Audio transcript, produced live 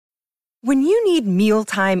When you need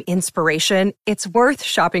mealtime inspiration, it's worth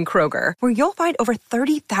shopping Kroger, where you'll find over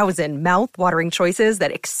 30,000 mouth-watering choices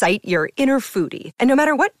that excite your inner foodie. And no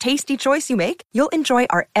matter what tasty choice you make, you'll enjoy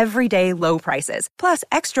our everyday low prices, plus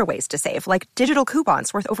extra ways to save, like digital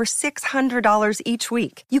coupons worth over $600 each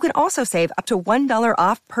week. You can also save up to $1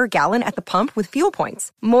 off per gallon at the pump with fuel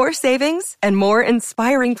points. More savings and more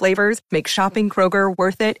inspiring flavors make shopping Kroger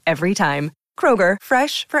worth it every time. Kroger,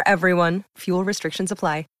 fresh for everyone. Fuel restrictions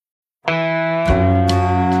apply.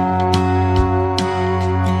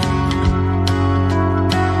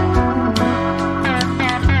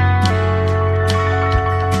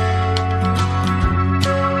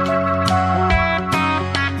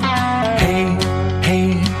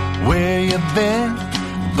 Hey, where you been?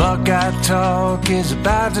 Buckeye Talk is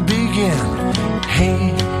about to begin. Hey,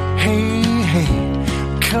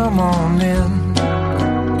 come on in.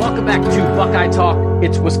 Welcome back to Buckeye Talk.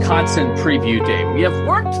 It's Wisconsin Preview Day. We have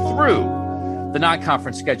worked through the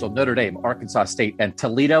non-conference schedule, Notre Dame, Arkansas State, and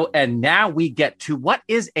Toledo. And now we get to what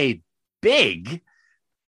is a big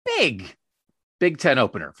Big Ten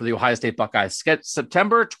opener for the Ohio State Buckeyes.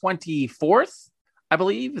 September 24th, I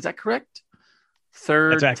believe. Is that correct?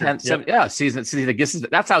 Third, 10th, 7th. Yeah, season. The guest is,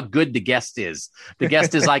 that's how good the guest is. The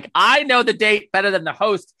guest is like, I know the date better than the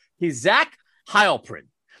host. He's Zach Heilprin.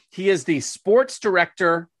 He is the sports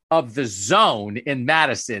director of The Zone in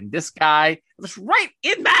Madison. This guy was right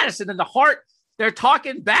in Madison, in the heart. They're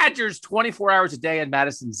talking Badgers 24 hours a day in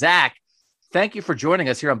Madison. Zach, thank you for joining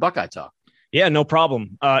us here on Buckeye Talk. Yeah, no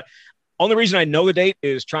problem. Only reason I know the date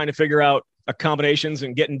is trying to figure out accommodations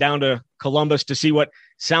and getting down to Columbus to see what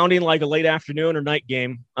sounding like a late afternoon or night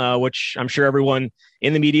game, which I'm sure everyone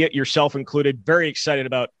in the media, yourself included, very excited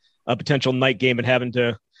about a potential night game and having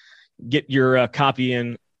to get your copy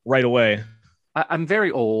in right away. I'm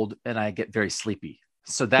very old and I get very sleepy.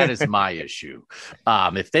 So that is my issue.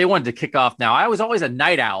 If they wanted to kick off now, I was always a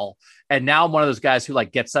night owl. And now I'm one of those guys who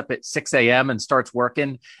like gets up at 6 a.m. and starts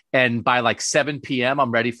working. And by like 7 p.m.,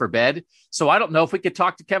 I'm ready for bed. So I don't know if we could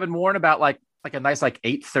talk to Kevin Warren about like a nice like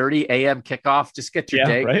 8:30 a.m. kickoff. Just get your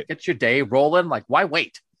get your day rolling. Like, why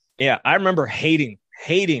wait? Yeah, I remember hating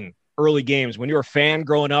early games. When you were a fan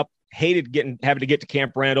growing up, hated having to get to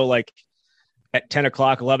Camp Randall like at 10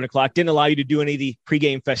 o'clock, 11 o'clock. Didn't allow you to do any of the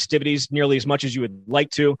pregame festivities nearly as much as you would like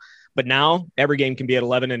to. But now every game can be at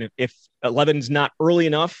 11. And if 11's not early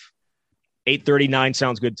enough, 8:30, 9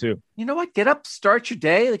 sounds good too. You know what? Get up, start your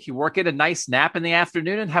day. Like you work at a nice nap in the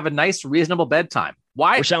afternoon and have a nice, reasonable bedtime.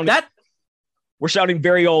 Why? We're sounding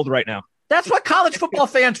very old right now. That's what college football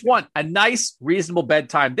fans want. A nice, reasonable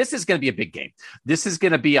bedtime. This is going to be a big game. This is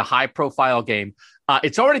going to be a high-profile game.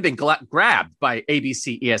 It's already been grabbed by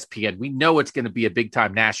ABC, ESPN. We know it's going to be a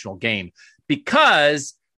big-time national game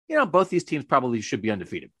because, you know, both these teams probably should be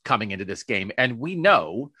undefeated coming into this game. And we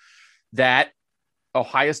know that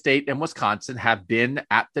Ohio State and Wisconsin have been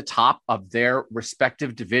at the top of their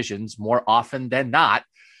respective divisions more often than not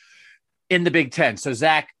in the Big Ten. So,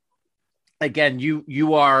 Zach, again,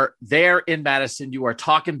 you are there in Madison. You are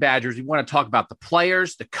talking Badgers. You want to talk about the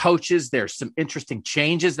players, the coaches. There's some interesting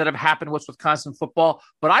changes that have happened with Wisconsin football.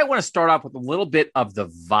 But I want to start off with a little bit of the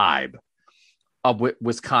vibe of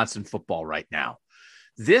Wisconsin football right now.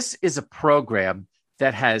 This is a program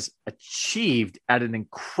that has achieved at an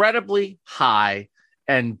incredibly high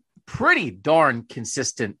and pretty darn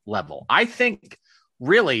consistent level. I think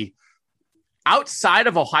really outside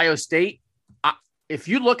of Ohio State, if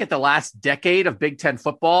you look at the last decade of Big Ten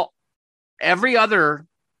football, every other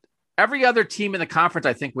team in the conference,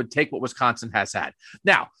 I think, would take what Wisconsin has had.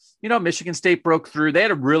 Now, you know, Michigan State broke through. They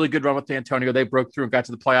had a really good run with Antonio. They broke through and got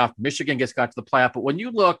to the playoff. Michigan got to the playoff. But when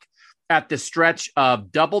you look at the stretch of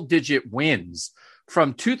double-digit wins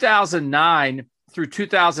from 2009 through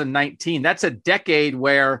 2019, that's a decade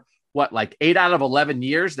where, 8 out of 11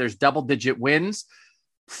 years, there's double-digit wins.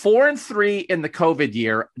 4-3 in the COVID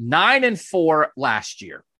year, 9-4 last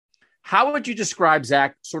year. How would you describe,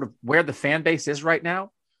 Zach, sort of where the fan base is right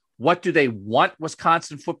now? What do they want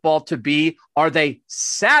Wisconsin football to be? Are they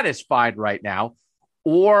satisfied right now?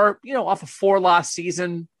 Or, you know, off a 4-loss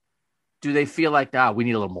season, do they feel like, we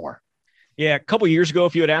need a little more? Yeah, a couple of years ago,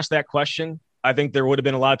 if you had asked that question, I think there would have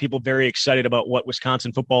been a lot of people very excited about what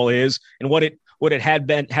Wisconsin football is and what it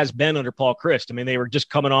has been under Paul Chryst. I mean, they were just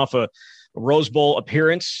coming off a Rose Bowl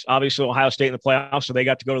appearance, obviously Ohio State in the playoffs, so they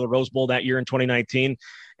got to go to the Rose Bowl that year in 2019.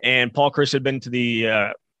 And Paul Chryst had been to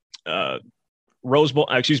the Orange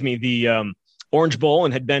Bowl,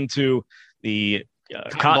 and had been to the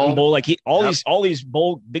Cotton Bowl. Like all these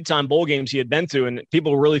big time bowl games he had been to, and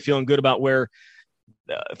people were really feeling good about where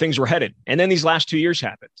things were headed. And then these last 2 years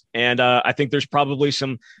happened. And I think there's probably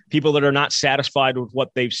some people that are not satisfied with what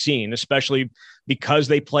they've seen, especially because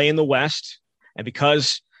they play in the West and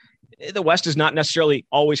because the West is not necessarily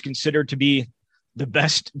always considered to be the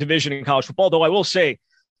best division in college football. Though I will say,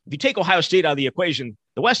 if you take Ohio State out of the equation,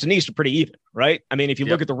 the West and East are pretty even, right? I mean, if you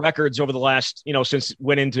look at the records over the last, since it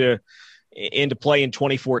went into play in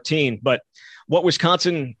 2014, but what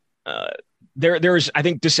Wisconsin, there's, I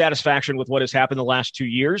think, dissatisfaction with what has happened the last 2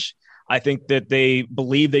 years. I think that they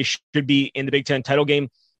believe they should be in the Big Ten title game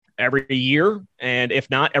every year, and if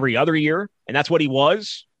not every other year. And that's what he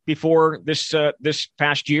was before this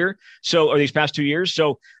past year. Or these past 2 years.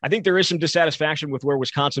 So I think there is some dissatisfaction with where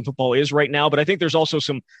Wisconsin football is right now, but I think there's also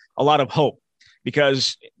a lot of hope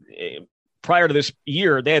because prior to this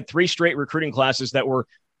year, they had 3 straight recruiting classes that were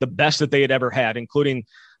the best that they had ever had, including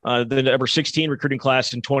the number 16 recruiting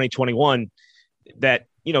class in 2021 that,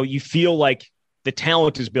 you feel like the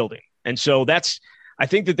talent is building. And so I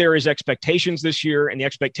think that there is expectations this year, and the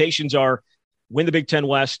expectations are win the Big Ten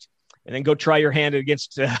West and then go try your hand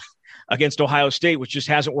against Ohio State, which just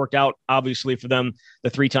hasn't worked out, obviously, for them the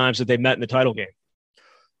 3 times that they've met in the title game.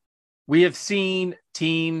 We have seen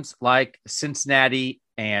teams like Cincinnati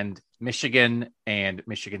and Michigan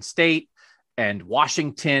State and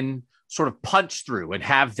Washington sort of punch through and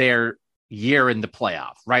have their year in the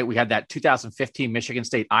playoff, right? We had that 2015 Michigan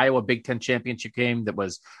State Iowa Big Ten championship game that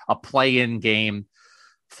was a play-in game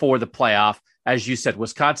for the playoff. As you said,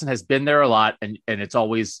 Wisconsin has been there a lot, and it's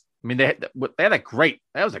always, they had that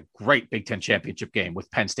was a great Big Ten championship game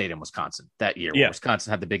with Penn State and Wisconsin that year. Yeah.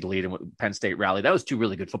 Wisconsin had the big lead and Penn State rallied. That was 2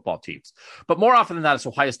 really good football teams. But more often than not, it's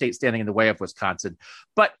Ohio State standing in the way of Wisconsin.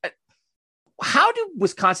 But how do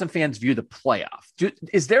Wisconsin fans view the playoff?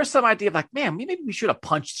 Is there some idea of like, man, maybe we should have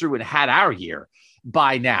punched through and had our year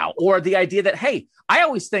by now? Or the idea that, hey, I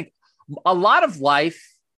always think a lot of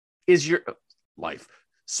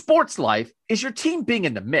sports life is your team being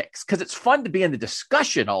in the mix because it's fun to be in the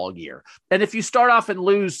discussion all year. And if you start off and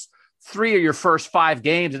lose 3 of your first 5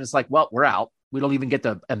 games and it's like, well, we're out. We don't even get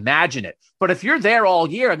to imagine it. But if you're there all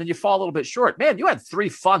year and then you fall a little bit short, man, you had 3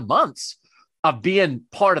 fun months of being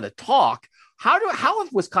part of the talk. How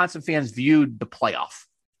have Wisconsin fans viewed the playoff?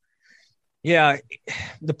 Yeah,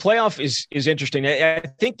 the playoff is interesting. I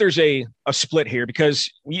think there's a split here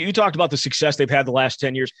because you talked about the success they've had the last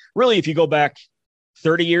 10 years. Really, if you go back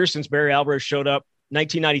 30 years since Barry Alvarez showed up,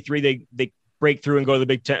 1993, they break through and go to the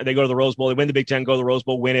Big Ten. They go to the Rose Bowl. They win the Big Ten, go to the Rose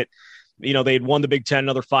Bowl, win it. They had won the Big Ten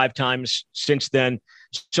another 5 times since then.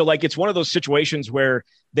 So it's one of those situations where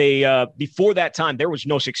they before that time there was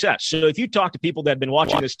no success. So if you talk to people that have been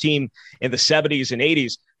watching this team in the 70s and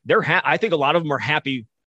 80s, I think a lot of them are happy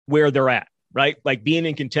where they're at, right? Like being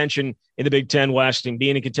in contention in the Big Ten West and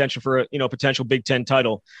being in contention for a potential Big Ten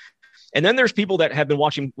title. And then there's people that have been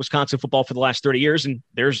watching Wisconsin football for the last 30 years, and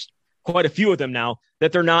there's quite a few of them now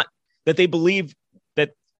that they believe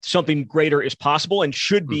that something greater is possible and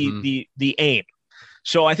should be the aim.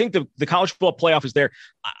 So I think the college football playoff is there.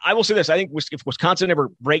 I will say this. I think if Wisconsin ever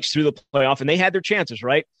breaks through the playoff, and they had their chances,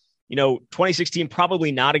 right? 2016,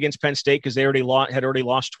 probably not against Penn State because they had already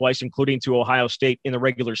lost twice, including to Ohio State in the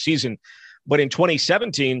regular season. But in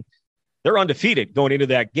 2017, they're undefeated going into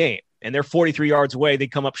that game, and they're 43 yards away. They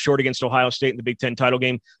come up short against Ohio State in the Big Ten title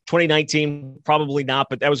game. 2019, probably not,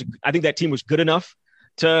 but I think that team was good enough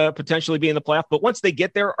to potentially be in the playoff. But once they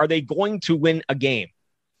get there, are they going to win a game?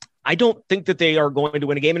 I don't think that they are going to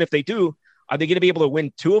win a game. And if they do, are they going to be able to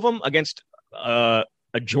win 2 of them against a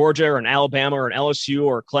Georgia or an Alabama or an LSU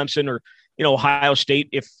or Clemson or, Ohio State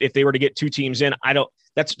if they were to get 2 teams in?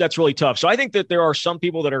 That's really tough. So I think that there are some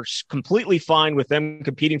people that are completely fine with them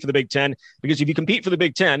competing for the Big Ten, because if you compete for the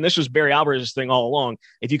Big Ten, this was Barry Alvarez's thing all along.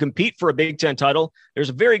 If you compete for a Big Ten title, there's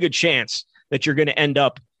a very good chance that you're going to end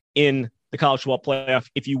up in the college football playoff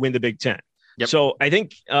if you win the Big Ten. Yep. So I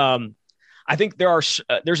think there's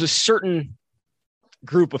a certain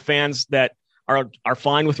group of fans that are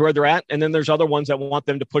fine with where they're at, and then there's other ones that want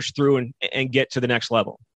them to push through and get to the next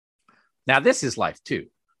level. Now, this is life too,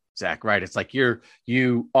 Zach, right? It's like you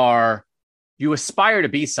aspire to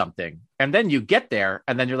be something, and then you get there,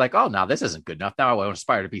 and then you're like, oh, now this isn't good enough. Now I want to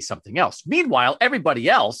aspire to be something else. Meanwhile, everybody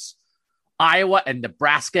else, Iowa and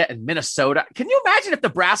Nebraska and Minnesota. Can you imagine if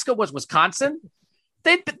Nebraska was Wisconsin?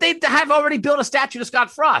 They'd have already built a statue to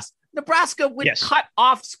Scott Frost. Nebraska would cut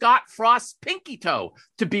off Scott Frost's pinky toe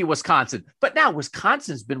to be Wisconsin. But now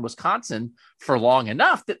Wisconsin's been Wisconsin for long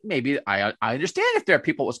enough that maybe I understand if there are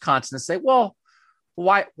people at Wisconsin that say, well,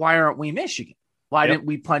 why aren't we Michigan? Why didn't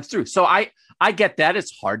we punch through? So I get that.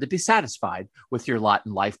 It's hard to be satisfied with your lot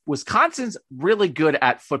in life. Wisconsin's really good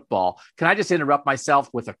at football. Can I just interrupt myself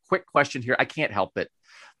with a quick question here? I can't help it.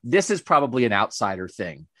 This is probably an outsider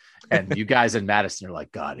thing. And you guys in Madison are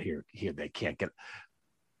like, God, here they can't get.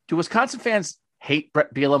 Do Wisconsin fans hate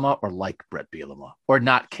Brett Bielema or like Brett Bielema or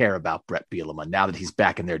not care about Brett Bielema now that he's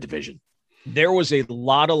back in their division? There was a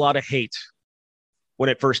lot of hate when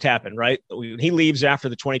it first happened, right? He leaves after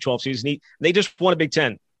the 2012 season. They just won a Big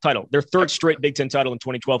Ten title, their third straight Big Ten title in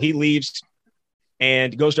 2012. He leaves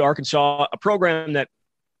and goes to Arkansas, a program that,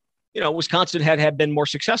 Wisconsin had been more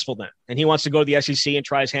successful then. And he wants to go to the SEC and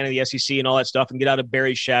try his hand in the SEC and all that stuff and get out of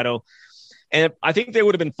Barry's shadow. And I think they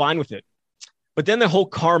would have been fine with it. But then the whole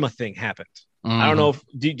karma thing happened. I don't know if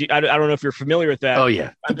I don't know if you're familiar with that. Oh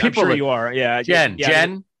yeah, I'm sure you are. Yeah, Jen,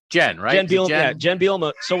 right? Jen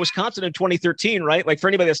Bielema. So Wisconsin in 2013, right? Like for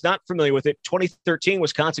anybody that's not familiar with it, 2013,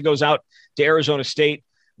 Wisconsin goes out to Arizona State.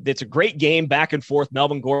 It's a great game, back and forth.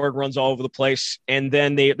 Melvin Gordon runs all over the place, and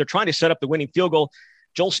then they're trying to set up the winning field goal.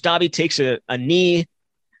 Joel Stabby takes a knee.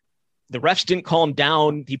 The refs didn't call him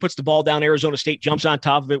down. He puts the ball down. Arizona State jumps on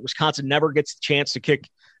top of it. Wisconsin never gets the chance to kick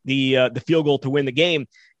the field goal to win the game.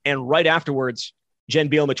 And right afterwards, Jen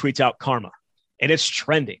Bielema tweets out karma, and it's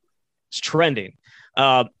trending. It's trending.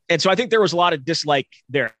 And so I think there was a lot of dislike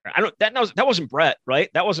there. That wasn't Brett, right?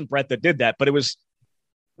 That wasn't Brett that did that, but it was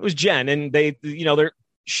Jen, and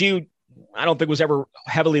she I don't think was ever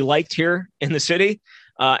heavily liked here in the city.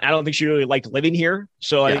 I don't think she really liked living here,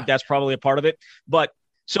 so I think that's probably a part of it. But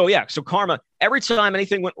so karma. Every time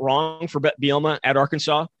anything went wrong for Brett Bielema at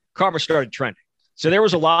Arkansas, karma started trending. So there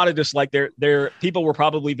was a lot of dislike there. People were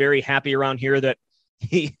probably very happy around here that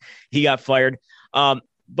he got fired.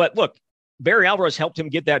 But look, Barry Alvarez helped him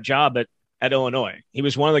get that job at Illinois. He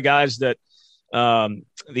was one of the guys that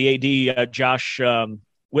the AD Josh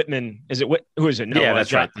Whitman, is it who is it? No, yeah,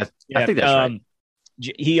 that's right. I think that's right.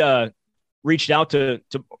 He reached out to,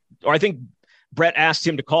 or I think Brett asked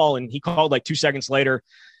him to call, and he called like 2 seconds later.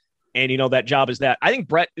 And that job is that. I think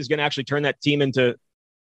Brett is going to actually turn that team into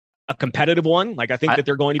a competitive one. Like I think that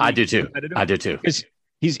they're going to be. I do too. Because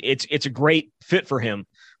it's a great fit for him.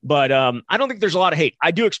 But I don't think there's a lot of hate.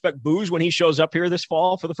 I do expect booze when he shows up here this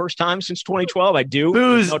fall for the first time since 2012. I do.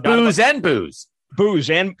 Booze and booze. Booze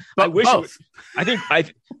and but I wish both.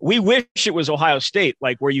 We wish it was Ohio State,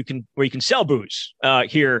 like where you can sell booze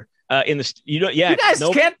here in the You guys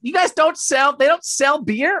don't sell. They don't sell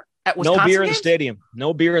beer at Wisconsin. No beer games? in the stadium.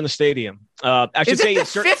 No beer in the stadium. I should is say it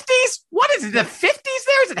the 50s? What is it? The 50s?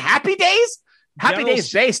 There is it Happy Days? Happy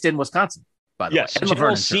Days based in Wisconsin, by the way.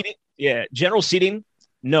 General seating. Yeah, general seating.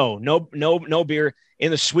 No beer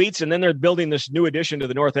in the suites, and then they're building this new addition to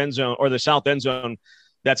the north end zone or the south end zone.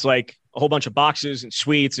 That's like a whole bunch of boxes and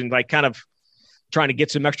suites, and like kind of trying to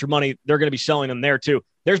get some extra money. They're going to be selling them there too.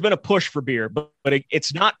 There's been a push for beer, but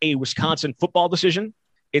it's not a Wisconsin football decision.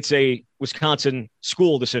 It's a Wisconsin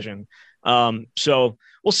school decision. So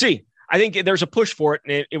we'll see. I think there's a push for it,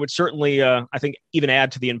 and it would certainly, I think, even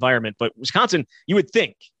add to the environment. But Wisconsin, you would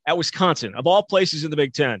think at Wisconsin, of all places in the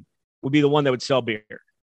Big Ten, would be the one that would sell beer.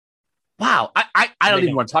 Wow. I don't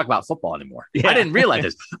even want to talk about football anymore. Yeah. I didn't realize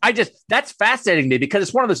this. That's fascinating to me because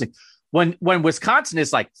it's one of those things. When Wisconsin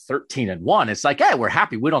is like 13-1, it's like, hey, we're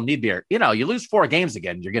happy. We don't need beer. You lose 4 games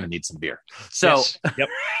again, you're going to need some beer. So Yep.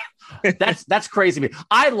 that's crazy to me.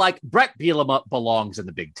 I like Brett Bielema belongs in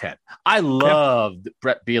the Big Ten. I loved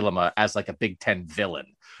Brett Bielema as like a Big Ten villain,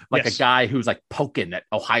 like a guy who's like poking at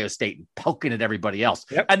Ohio State and poking at everybody else,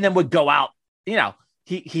 and then would go out.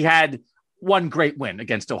 He had one great win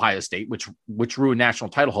against Ohio State, which ruined national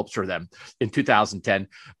title hopes for them in 2010,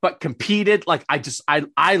 but competed like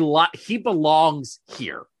he belongs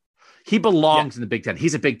here. He belongs in the Big Ten.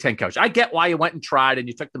 He's a Big Ten coach. I get why you went and tried and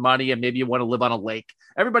you took the money and maybe you want to live on a lake.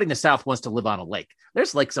 Everybody in the South wants to live on a lake.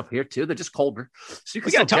 There's lakes up here too. They're just colder. So you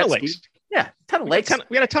can got a ton of lakes. Yeah, ton of lakes.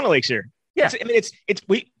 We got a ton of lakes here. Yeah,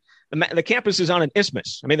 the campus is on an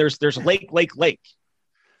isthmus. I mean, there's lake.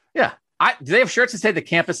 Yeah. Do they have shirts that say the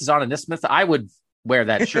campus is on an isthmus? I would wear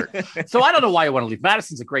that shirt. So I don't know why you want to leave.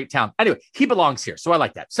 Madison's a great town. Anyway, he belongs here. So I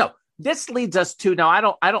like that. So this leads us to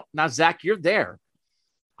now, now, Zach, you're there.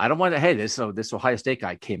 I don't want to, hey, this Ohio State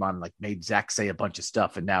guy came on and like made Zach say a bunch of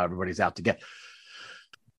stuff and now everybody's out to get.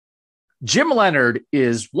 Jim Leonhard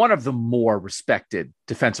is one of the more respected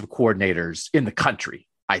defensive coordinators in the country,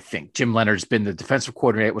 I think. Jim Leonhard's been the defensive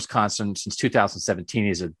coordinator at Wisconsin since 2017.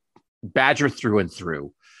 He's a Badger through and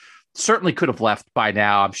through. Certainly could have left by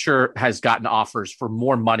now. I'm sure has gotten offers for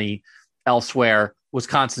more money elsewhere.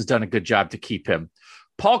 Wisconsin's done a good job to keep him.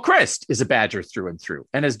 Paul Chryst is a Badger through and through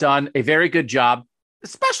and has done a very good job,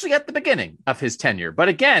 especially at the beginning of his tenure. But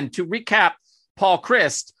again, to recap, Paul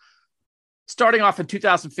Chryst, starting off in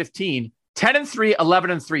 2015, 10-3,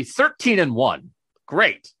 11-3, 13-1.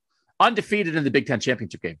 Great. Undefeated in the Big Ten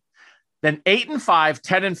championship game. Then 8-5,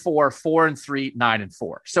 10-4, 4-3,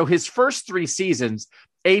 9-4. So his first 3 seasons,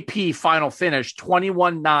 AP final finish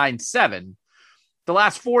 21-9-7. The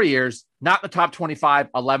last 4 years, not in the top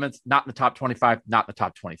 25, 11th, not in the top 25, not in the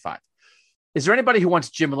top 25. Is there anybody who wants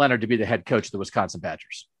Jim Leonhard to be the head coach of the Wisconsin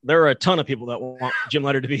Badgers? There are a ton of people that want Jim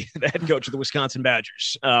Leonhard to be the head coach of the Wisconsin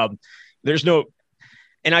Badgers. There's no,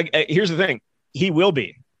 and here's the thing. He will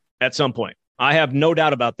be at some point. I have no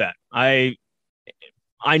doubt about that. I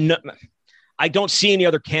know, I don't see any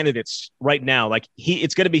other candidates right now. Like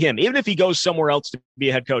it's going to be him. Even if he goes somewhere else to be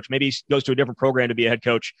a head coach, maybe he goes to a different program to be a head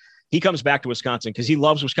coach. He comes back to Wisconsin because he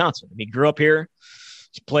loves Wisconsin. He grew up here.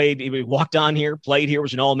 He walked on here, played here,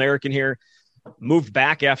 was an All-American here, moved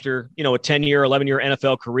back after, a 10-year, 11-year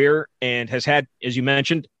NFL career, and has had, as you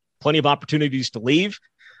mentioned, plenty of opportunities to leave.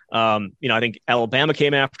 I think Alabama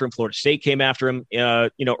came after him. Florida State came after him,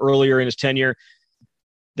 earlier in his tenure.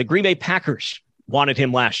 The Green Bay Packers wanted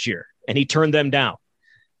him last year, and he turned them down.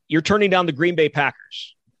 You're turning down the Green Bay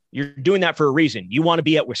Packers. You're doing that for a reason. You want to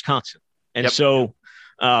be at Wisconsin. And so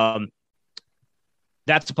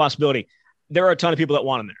that's a possibility. There are a ton of people that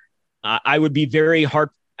want him there. I would be very hard.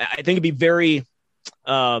 I think it'd be very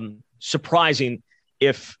surprising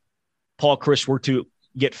if Paul Chryst were to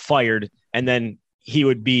get fired and then he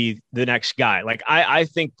would be the next guy. Like I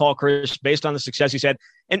think Paul Chryst, based on the success he's had,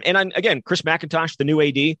 and again, Chris McIntosh, the new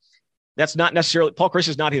AD, that's not necessarily Paul Chryst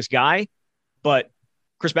is not his guy, but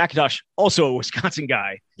Chris McIntosh also a Wisconsin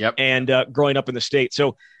guy. Yep. And growing up in the state.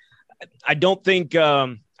 So I don't think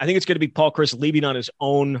I think it's going to be Paul Chryst leaving on his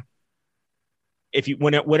own.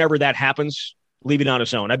 Whenever that happens, leaving on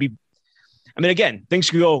his own. Again, things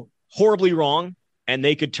could go horribly wrong and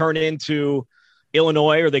they could turn into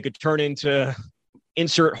Illinois or they could turn into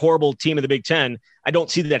insert horrible team of the Big Ten. I don't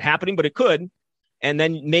see that happening, but it could. And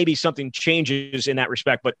then maybe something changes in that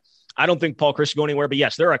respect. But I don't think Paul Chryst is going anywhere. But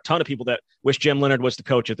yes, there are a ton of people that wish Jim Leonhard was the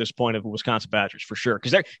coach at this point of the Wisconsin Badgers for sure.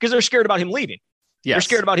 Because they're scared about him leaving. Yes. They're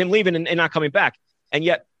scared about him leaving and not coming back. And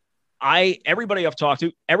yet everybody I've talked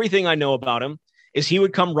to, everything I know about him is he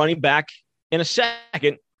would come running back in a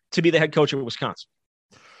second to be the head coach of Wisconsin.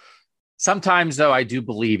 Sometimes, though, I do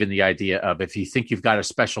believe in the idea of if you think you've got a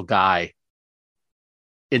special guy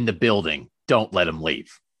in the building, don't let him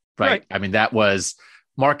leave. Right? I mean, that was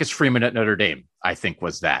Marcus Freeman at Notre Dame, I think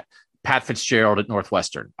was that. Pat Fitzgerald at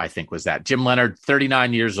Northwestern, I think was that. Jim Leonhard,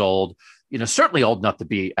 39 years old, certainly old enough to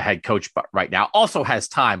be a head coach right now, also has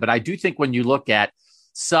time. But I do think when you look at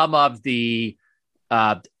some of the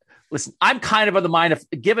listen, I'm kind of the mind of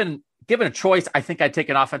given a choice, I think I'd take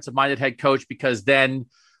an offensive minded head coach because then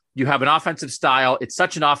you have an offensive style. It's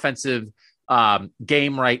such an offensive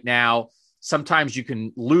game right now. Sometimes you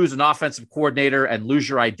can lose an offensive coordinator and lose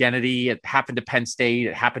your identity. It happened to Penn State.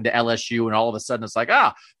 It happened to LSU. And all of a sudden it's like,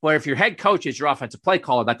 well, if your head coach is your offensive play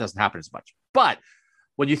caller, that doesn't happen as much. But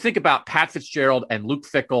when you think about Pat Fitzgerald and Luke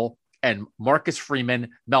Fickell and Marcus Freeman,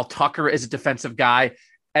 Mel Tucker is a defensive guy.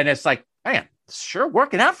 And it's like, man, sure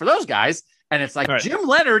working out for those guys. And it's like, right. Jim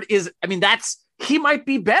Leonhard is, he might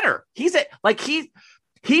be better. He's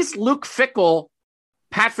Luke Fickell,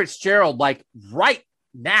 Pat Fitzgerald, like right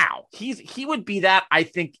now. He would be that, I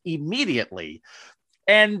think, immediately.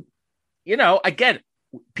 And, again,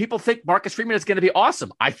 people think Marcus Freeman is going to be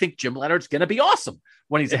awesome. I think Jim Leonhard's going to be awesome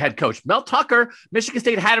when he's a head coach. Mel Tucker, Michigan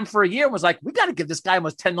State had him for a year and was like, we got to give this guy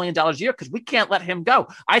almost $10 million a year because we can't let him go.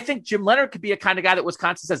 I think Jim Leonhard could be a kind of guy that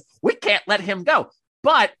Wisconsin says, we can't let him go.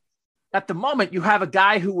 But at the moment, you have a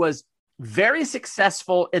guy who was very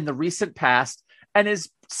successful in the recent past and is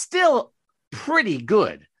still pretty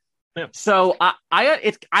good. Yeah. So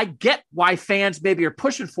I get why fans maybe are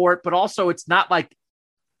pushing for it, but also it's not like,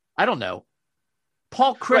 I don't know.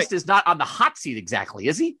 Paul Chryst is not on the hot seat exactly,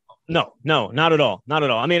 is he? No, not at all. Not at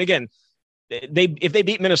all. Again, if they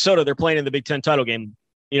beat Minnesota, they're playing in the Big Ten title game,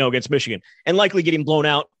 against Michigan and likely getting blown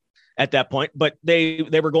out at that point. But they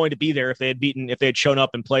were going to be there if they had shown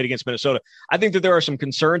up and played against Minnesota. I think that there are some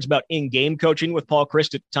concerns about in-game coaching with Paul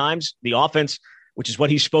Chryst at times. The offense, which is what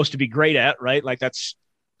he's supposed to be great at, right? Like that's.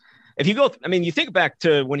 If you go, you think back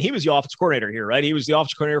to when he was the offense coordinator here, right? He was the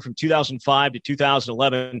offense coordinator from 2005 to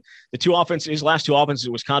 2011. His last two offenses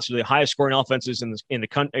in Wisconsin, are the highest scoring offenses in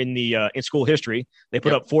school history. They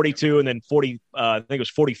put up 42 and then 40. I think it was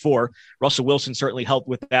 44. Russell Wilson certainly helped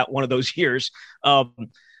with that one of those years, and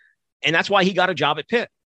that's why he got a job at Pitt.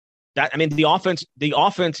 The offense,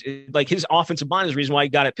 like his offensive mind is the reason why he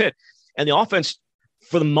got at Pitt, and the offense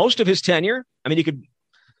for the most of his tenure.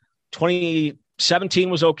 2017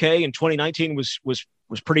 was okay, and 2019 was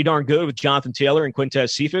was pretty darn good with Jonathan Taylor and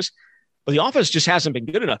Quintez Cephas, but the offense just hasn't been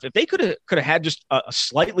good enough. If they could have had just a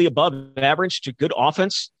slightly above average to good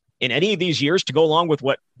offense in any of these years to go along with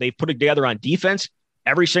what they've put together on defense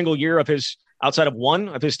every single year of his, outside of one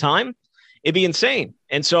of his time, it'd be insane.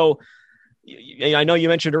 And so I know you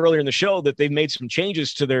mentioned earlier in the show that they've made some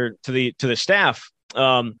changes to the staff,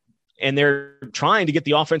 and they're trying to get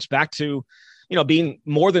the offense back to, being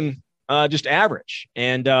more than just average.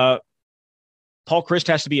 And Paul Chryst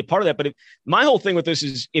has to be a part of that. But my whole thing with this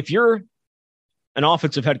is, if you're an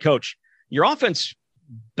offensive head coach, your offense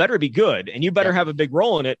better be good, and you better have a big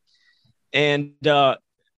role in it. And I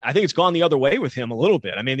think it's gone the other way with him a little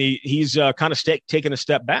bit. I mean, he's kind of taken a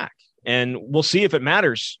step back, and we'll see if it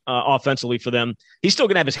matters offensively for them. He's still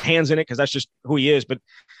going to have his hands in it because that's just who he is. But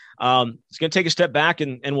he's going to take a step back,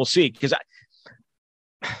 and we'll see. Because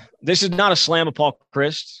this is not a slam of Paul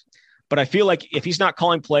Chryst, but I feel like if he's not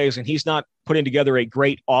calling plays and he's not putting together a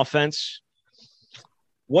great offense,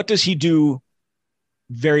 what does he do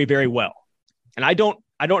very, very well? And I don't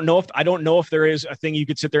know if there is a thing you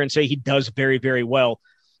could sit there and say he does very, very well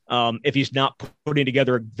if he's not putting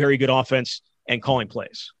together a very good offense and calling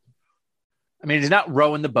plays. I mean, he's not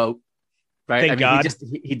rowing the boat, right? Thank God.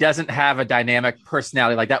 He doesn't have a dynamic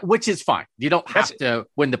personality like that, which is fine. You don't have to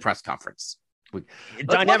win the press conference.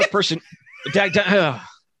 Dynamic person.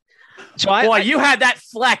 So you had that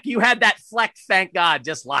Fleck. You had that Fleck. Thank God,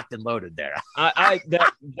 just locked and loaded there.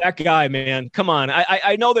 That guy, man, come on.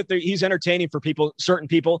 I know that he's entertaining for certain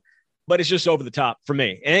people, but it's just over the top for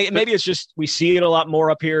me. And maybe it's just we see it a lot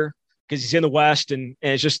more up here because he's in the West, and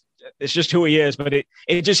it's just who he is. But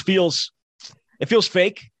it just feels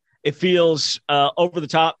fake. It feels over the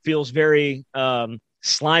top. Feels very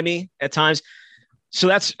slimy at times. So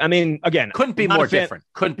again, couldn't be more different.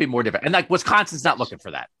 Couldn't be more different. And like Wisconsin's not looking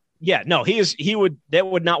for that. Yeah, no, that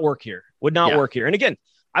would not work here. Would not work here. And again,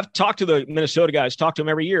 I've talked to the Minnesota guys, talked to them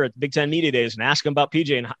every year at the Big Ten Media Days and ask them about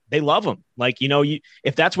PJ, and they love him. Like,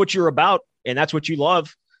 if that's what you're about and that's what you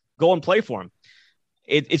love, go and play for him.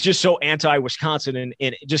 It's just so anti-Wisconsin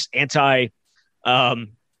and just anti, I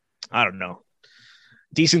don't know,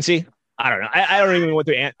 decency. I don't know. I don't even know what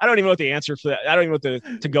the answer for that. I don't even know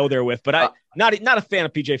what to go there with. But I'm not a fan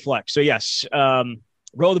of PJ Fleck. So yes,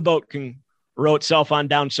 row the boat can row itself on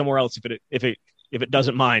down somewhere else if it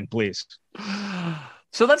doesn't mind, please.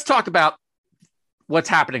 So let's talk about what's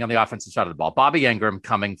happening on the offensive side of the ball. Bobby Engram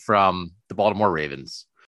coming from the Baltimore Ravens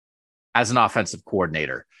as an offensive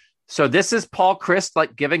coordinator. So this is Paul Chryst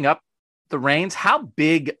like giving up the reins. How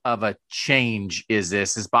big of a change is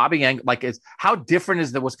this? Is Bobby Engram how different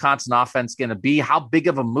is the Wisconsin offense going to be? How big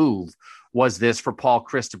of a move was this for Paul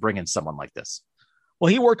Chryst to bring in someone like this?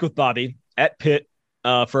 Well, he worked with Bobby at Pitt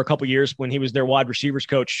for a couple years when he was their wide receivers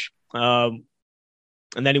coach. And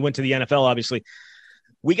then he went to the NFL, obviously.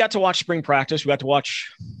 We got to watch spring practice. We got to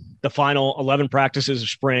watch the final 11 practices of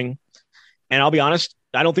spring. And I'll be honest,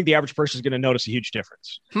 I don't think the average person is going to notice a huge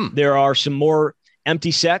difference. There are some more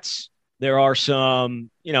empty sets. There are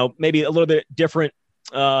some, maybe a little bit different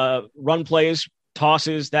run plays,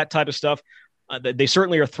 tosses, that type of stuff. They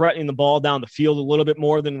certainly are threatening the ball down the field a little bit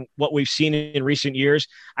more than what we've seen in recent years.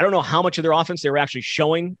 I don't know how much of their offense they were actually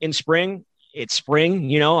showing in spring. It's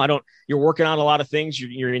spring, you're working on a lot of things.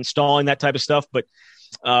 You're installing that type of stuff, but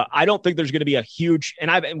I don't think there's going to be a huge,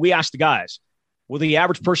 and we asked the guys, will the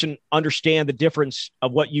average person understand the difference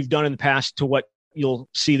of what you've done in the past to what you'll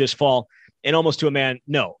see this fall? And almost to a man,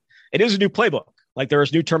 no. It is a new playbook. Like there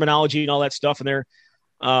is new terminology and all that stuff. And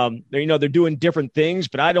they're doing different things,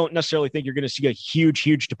 but I don't necessarily think you're going to see a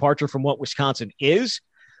huge departure from what Wisconsin is.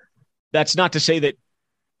 That's not to say that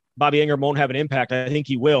Bobby Engram won't have an impact. I think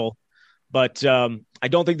he will, but I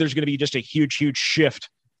don't think there's going to be just a huge shift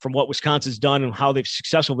from what Wisconsin's done and how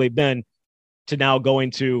successful they've been to now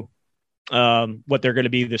going to what they're going to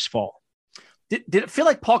be this fall. Did it feel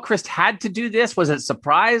like Paul Chryst had to do this? Was it a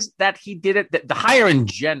surprise that he did it? The hire in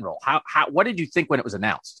general, what did you think when it was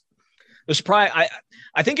announced? The surprise,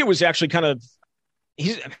 I think it was actually kind of,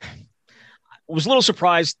 was a little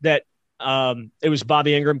surprised that it was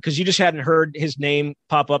Bobby Engram because you just hadn't heard his name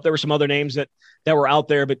pop up. There were some other names that were out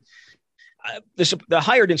there, but the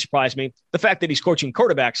hire didn't surprise me. The fact that he's coaching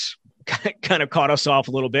quarterbacks kind of caught us off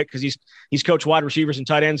a little bit because he's coached wide receivers and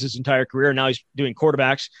tight ends his entire career. And now he's doing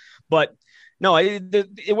quarterbacks, but no,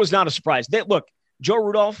 it was not a surprise. Look, Joe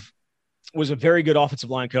Rudolph was a very good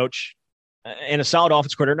offensive line coach and a solid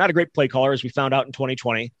offensive coordinator, not a great play caller, as we found out in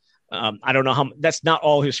 2020. I don't know how that's not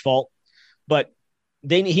all his fault, but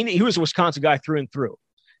he was a Wisconsin guy through and through.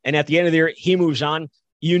 And at the end of the year, he moves on.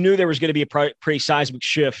 You knew there was going to be a pretty seismic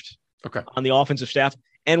shift on the offensive staff,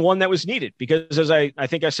 and one that was needed because, as I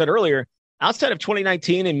think I said earlier, outside of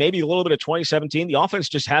 2019 and maybe a little bit of 2017, the offense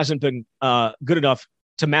just hasn't been good enough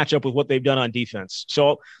to match up with what they've done on defense.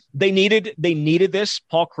 So they needed this.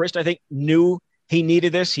 Paul Chryst, I think, knew he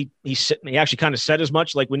needed this. He actually kind of said as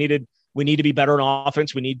much, like we need to be better on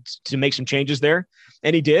offense. We need to make some changes there.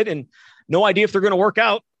 And he did. And no idea if they're going to work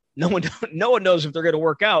out. No one knows if they're going to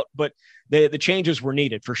work out, but the changes were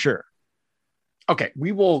needed for sure. Okay.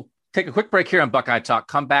 We will take a quick break here on Buckeye Talk,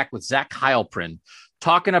 come back with Zach Heilprin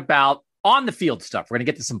talking about on the field stuff. We're going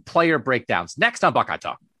to get to some player breakdowns next on Buckeye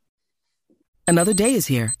Talk. Another day is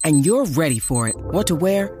here, and you're ready for it. What to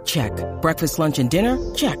wear? Check. Breakfast, lunch, and dinner?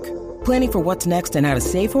 Check. Planning for what's next and how to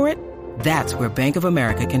save for it? That's where Bank of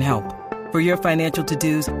America can help. For your financial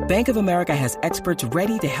to-dos, Bank of America has experts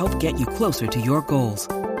ready to help get you closer to your goals.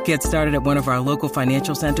 Get started at one of our local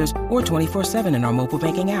financial centers or 24/7 in our mobile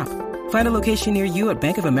banking app. Find a location near you at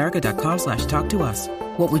bankofamerica.com/talktous.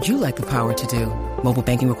 What would you like the power to do? Mobile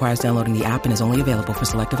banking requires downloading the app and is only available for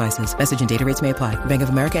select devices. Message and data rates may apply. Bank of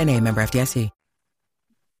America N.A., member FDIC.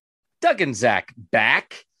 Doug and Zach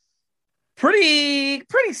back. Pretty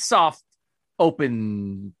soft,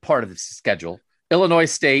 open part of the schedule. Illinois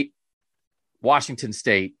State, Washington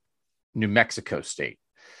State, New Mexico State,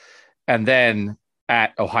 and then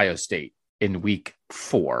at Ohio State in week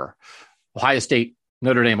 4. Ohio State,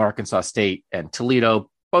 Notre Dame, Arkansas State, and Toledo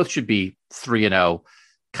both should be 3-0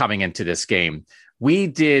 coming into this game. We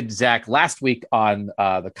did, Zach, last week on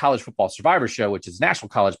the College Football Survivor Show, which is National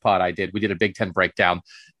College Pod. We did a Big Ten breakdown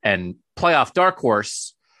and playoff dark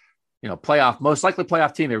horse, most likely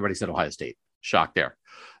playoff team. Everybody said Ohio State. Shock there.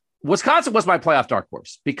 Wisconsin was my playoff dark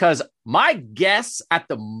horse because my guess at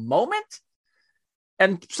the moment,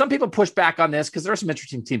 and some people push back on this because there are some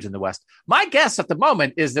interesting teams in the West. My guess at the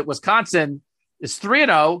moment is that Wisconsin is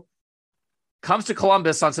 3-0, comes to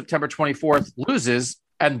Columbus on September 24th, loses,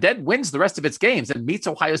 and then wins the rest of its games and meets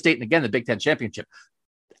Ohio State and again the Big Ten championship.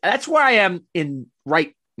 That's where I am in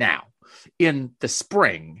right now in the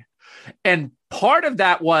spring. And part of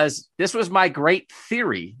that was, this was my great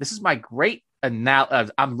theory. This is my great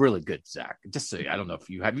analogy. I'm really good, Zach. Just so I don't know if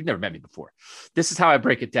you've never met me before. This is how I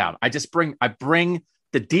break it down. I bring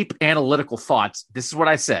the deep analytical thoughts. This is what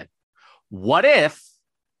I said. What if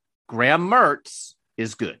Graham Mertz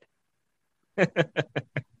is good?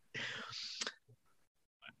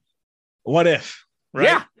 What if? Right?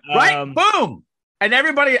 Yeah, right. Boom. And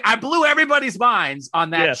I blew everybody's minds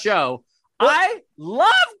on that show. Well, I love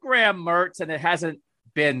Graham Mertz, and it hasn't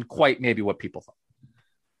been quite maybe what people thought.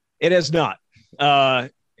 It has not.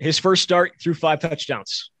 His first start threw 5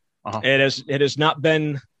 touchdowns. Uh-huh. It has not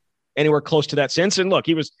been anywhere close to that since. And look,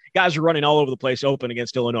 guys are running all over the place open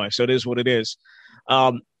against Illinois. So it is what it is.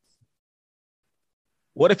 What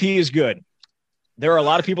if he is good? There are a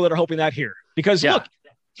lot of people that are hoping that here because look,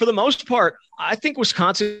 for the most part, I think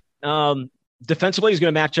Wisconsin defensively is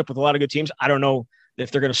going to match up with a lot of good teams. I don't know if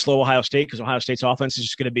they're going to slow Ohio State because Ohio State's offense is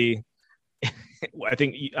just going to be, I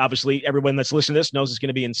think obviously everyone that's listening to this knows it's going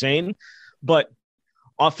to be insane. But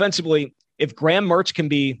offensively, if Graham Mertz can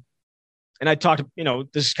be, and I talked,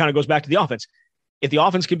 this kind of goes back to the offense. If the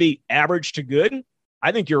offense can be average to good,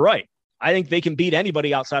 I think you're right. I think they can beat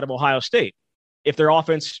anybody outside of Ohio State if their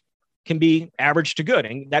offense can be average to good.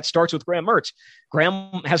 And that starts with Graham Mertz.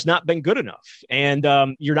 Graham has not been good enough. And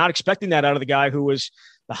you're not expecting that out of the guy who was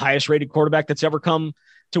the highest rated quarterback that's ever come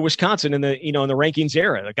to Wisconsin in the rankings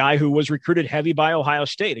era, the guy who was recruited heavy by Ohio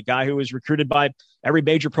State, a guy who was recruited by every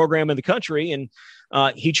major program in the country. And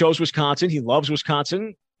he chose Wisconsin. He loves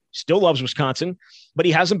Wisconsin, still loves Wisconsin, but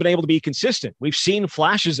he hasn't been able to be consistent. We've seen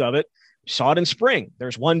flashes of it. We saw it in spring.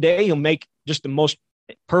 There's one day he'll make just the most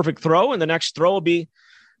perfect throw, and the next throw will be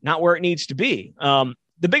not where it needs to be.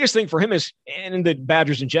 The biggest thing for him is, and the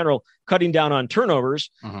Badgers in general, cutting down on turnovers.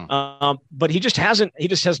 Mm-hmm. But he just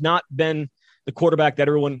has not been the quarterback that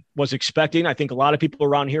everyone was expecting. I think a lot of people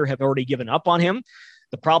around here have already given up on him.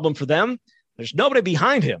 The problem for them, there's nobody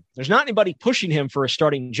behind him. There's not anybody pushing him for a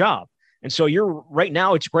starting job. And so right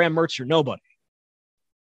now it's Graham Mertz or nobody.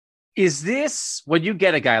 Is this, when you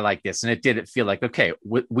get a guy like this, and it didn't feel like, okay,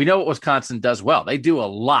 we know what Wisconsin does well. They do a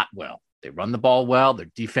lot well. They run the ball well. Their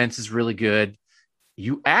defense is really good.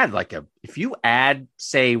 You add if you add,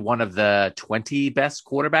 say, one of the 20 best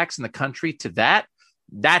quarterbacks in the country to that,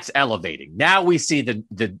 that's elevating. Now we see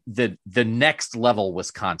the next level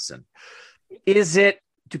Wisconsin.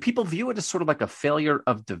 Do people view it as sort of like a failure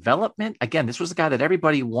of development? Again, this was a guy that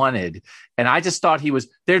everybody wanted. And I just thought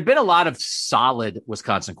there'd been a lot of solid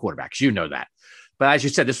Wisconsin quarterbacks. You know that. But as you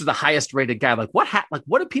said, this was the highest rated guy.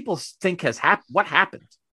 What do people think has happened? What happened?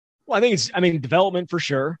 Well, I think development for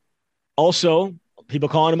sure. Also, people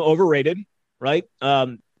calling him overrated, right?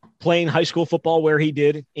 playing high school football where he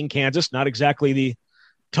did in Kansas, not exactly the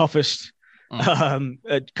toughest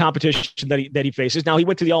competition that he faces. Now he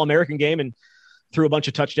went to the All-American game and threw a bunch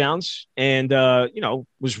of touchdowns and,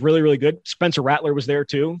 was really, really good. Spencer Rattler was there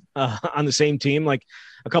too, on the same team. Like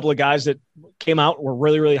a couple of guys that came out were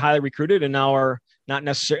really, really highly recruited and now are not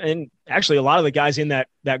necessarily. And actually a lot of the guys in that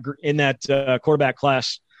quarterback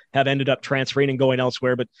class have ended up transferring and going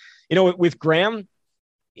elsewhere. But, with Graham,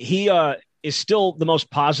 he is still the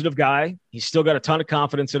most positive guy. He's still got a ton of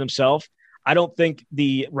confidence in himself. I don't think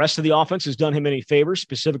the rest of the offense has done him any favors,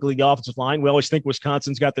 specifically the offensive line. We always think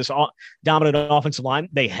Wisconsin's got this dominant offensive line.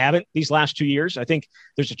 They haven't these last 2 years. I think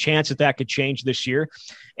there's a chance that could change this year.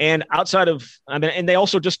 And and they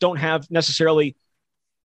also just don't have necessarily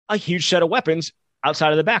a huge set of weapons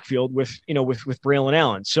outside of the backfield with Braylon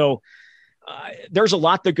Allen. So there's a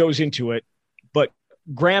lot that goes into it, but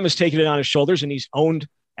Graham has taken it on his shoulders and he's owned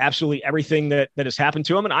absolutely everything that has happened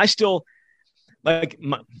to him. And I still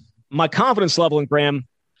my confidence level in Graham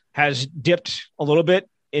has dipped a little bit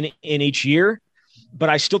in each year, but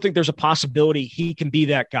I still think there's a possibility he can be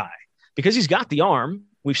that guy because he's got the arm.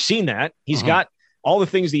 We've seen that. He's got all the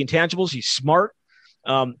things, the intangibles. He's smart,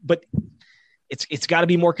 but it's got to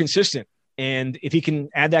be more consistent. And if he can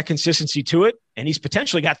add that consistency to it, and he's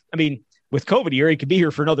potentially got, with COVID here, he could be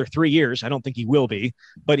here for another 3 years. I don't think he will be,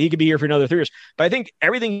 but he could be here for another 3 years. But I think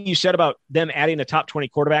everything you said about them adding a top 20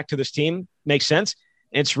 quarterback to this team makes sense.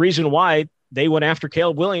 It's reason why they went after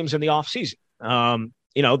Caleb Williams in the offseason.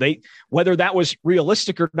 Whether that was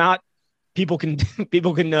realistic or not, people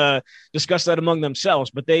can discuss that among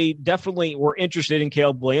themselves, but they definitely were interested in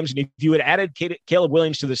Caleb Williams. And if you had added Caleb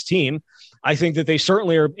Williams to this team, I think that they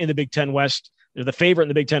certainly are in the Big Ten West. They're the favorite in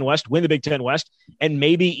the Big Ten West, win the Big Ten West, and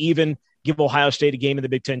maybe even give Ohio State a game in the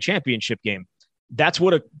Big Ten championship game. That's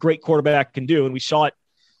what a great quarterback can do. And we saw it.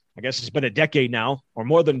 I guess it's been a decade now or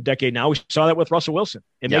more than a decade now. We saw that with Russell Wilson.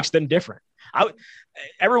 It makes them different.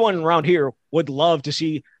 Everyone around here would love to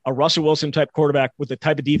see a Russell Wilson type quarterback with the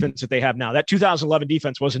type of defense that they have now. That 2011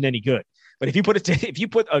 defense wasn't any good, but if you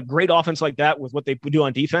put a great offense like that with what they do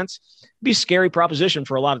on defense, it'd be a scary proposition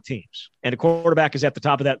for a lot of teams. And a quarterback is at the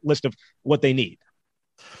top of that list of what they need.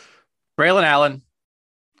 Braylon Allen,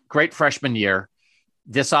 great freshman year.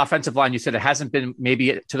 This offensive line, you said it hasn't been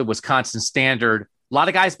maybe to the Wisconsin standard. A lot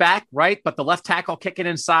of guys back, right? But the left tackle kicking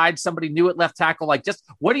inside, somebody new at left tackle. Just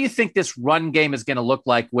what do you think this run game is going to look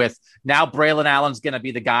like with now Braylon Allen's going to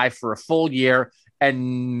be the guy for a full year,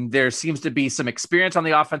 and there seems to be some experience on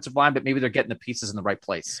the offensive line, but maybe they're getting the pieces in the right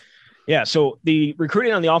place. Yeah, so the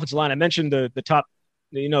recruiting on the offensive line, I mentioned the top,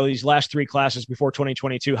 these last three classes before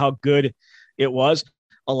 2022, how good it was.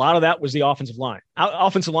 A lot of that was the offensive line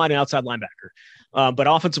and outside linebacker. But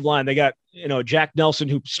offensive line, they got, Jack Nelson,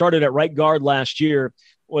 who started at right guard last year,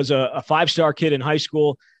 was a five-star kid in high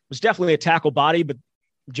school, was definitely a tackle body, but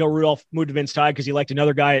Joe Rudolph moved him inside because he liked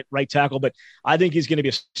another guy at right tackle. But I think he's going to be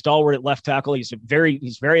a stalwart at left tackle. He's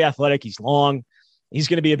very athletic. He's long. He's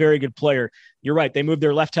going to be a very good player. You're right. They moved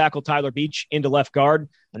their left tackle, Tyler Beach, into left guard,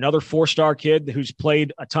 another four-star kid who's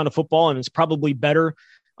played a ton of football and is probably better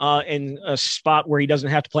in a spot where he doesn't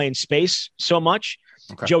have to play in space so much.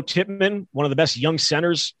 Okay. Joe Tippmann, one of the best young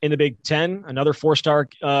centers in the Big Ten, another four-star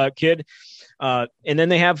kid. And then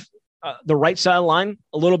they have the right side of the line,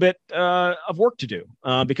 a little bit of work to do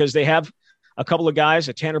because they have a couple of guys,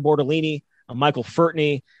 a Tanner Bortolini, a Michael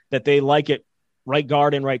Furtney, that they like at right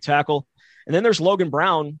guard and right tackle. And then there's Logan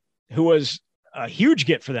Brown, who was a huge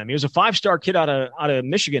get for them. He was a five-star kid out of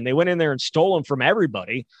Michigan. They went in there and stole him from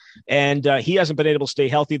everybody, and he hasn't been able to stay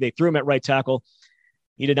healthy. They threw him at right tackle.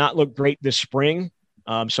 He did not look great this spring.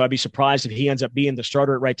 So I'd be surprised if he ends up being the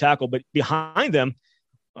starter at right tackle. But behind them,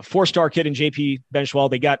 a four-star kid in JP Benchwell.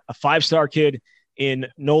 They got a five-star kid in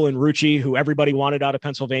Nolan Rucci, who everybody wanted out of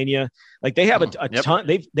Pennsylvania. Like they have a ton.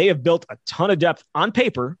 They have built a ton of depth on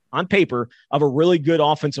paper of a really good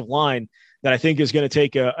offensive line that I think is going to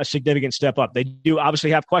take a significant step up. They do obviously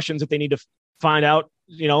have questions that they need to find out,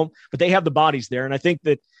 but they have the bodies there. And I think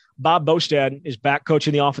that Bob Bostad is back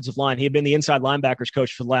coaching the offensive line. He had been the inside linebackers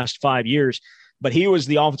coach for the last 5 years, but he was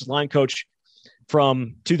the offensive line coach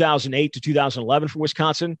from 2008 to 2011 for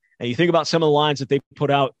Wisconsin. And you think about some of the lines that they put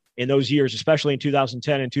out in those years, especially in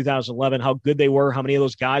 2010 and 2011, how good they were, how many of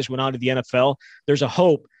those guys went on to the NFL. There's a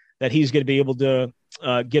hope that he's going to be able to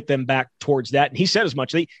get them back towards that. And he said as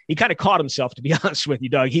much. He kind of caught himself, to be honest with you,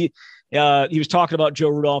 Doug. He was talking about Joe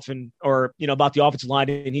Rudolph about the offensive line.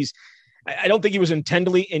 And I don't think he was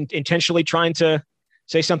intentionally trying to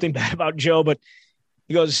say something bad about Joe, but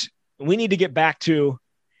he goes, we need to get back to,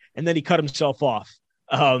 and then he cut himself off.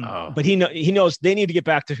 But he knows they need to get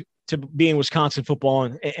back to being Wisconsin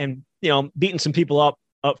football and beating some people up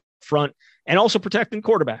front and also protecting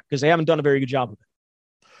quarterback because they haven't done a very good job of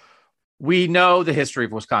it. We know the history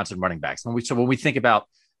of Wisconsin running backs. When we think about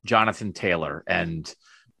Jonathan Taylor and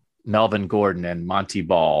Melvin Gordon and Monty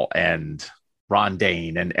Ball and Ron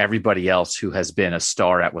Dane and everybody else who has been a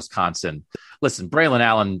star at Wisconsin. Listen, Braylon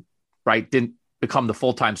Allen, right, didn't become the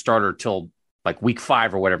full-time starter till like week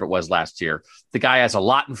 5 or whatever it was last year. The guy has a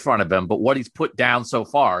lot in front of him, but what he's put down so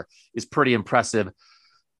far is pretty impressive.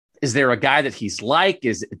 Is there a guy that he's like?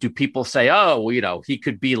 Do people say, oh, he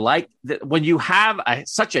could be like that? When you have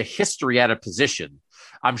such a history at a position,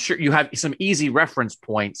 I'm sure you have some easy reference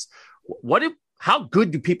points. How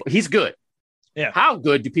good do people, he's good. Yeah. How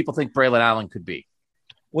good do people think Braylon Allen could be?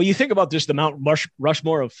 Well, you think about just the Mount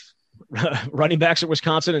Rushmore of running backs at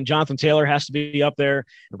Wisconsin, and Jonathan Taylor has to be up there.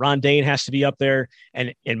 Ron Dane has to be up there.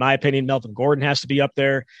 And in my opinion, Melvin Gordon has to be up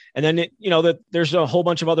there. And then, there's a whole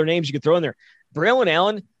bunch of other names you could throw in there. Braylon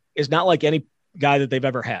Allen is not like any guy that they've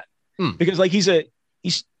ever had because like he's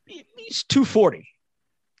 240,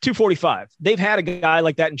 245. They've had a guy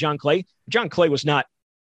like that in John Clay. John Clay was not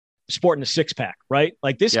sporting a 6-pack, right?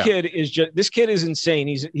 Like this kid is insane.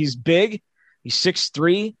 He's big. He's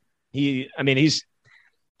 6'3". He's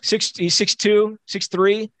 6'2",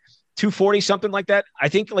 6'3", 240, something like that. I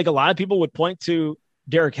think like a lot of people would point to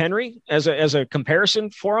Derrick Henry as a comparison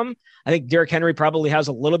for him. I think Derrick Henry probably has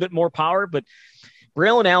a little bit more power, but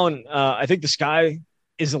Braylon Allen, I think the sky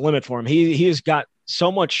is the limit for him. He has got so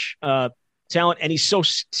much talent, and he's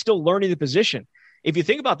still learning the position. If you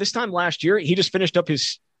think about this time last year, he just finished up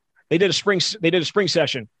they did a spring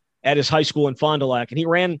session at his high school in Fond du Lac, and he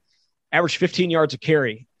averaged 15 yards a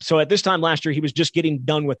carry. So at this time last year, he was just getting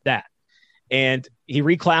done with that. And he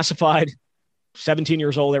reclassified, 17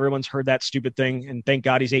 years old. Everyone's heard that stupid thing. And thank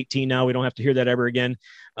God he's 18 now. We don't have to hear that ever again.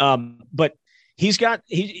 But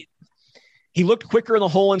he looked quicker in the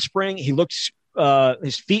hole in spring.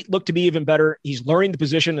 His feet looked to be even better. He's learning the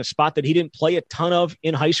position, a spot that he didn't play a ton of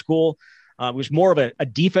in high school. Was more of a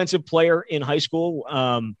defensive player in high school.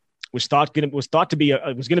 Was going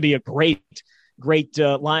to be a great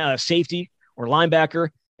safety or linebacker.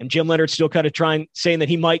 And Jim Leonard's still kind of saying that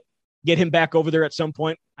he might get him back over there at some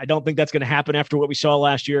point. I don't think that's going to happen after what we saw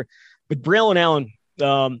last year. But Braylon Allen,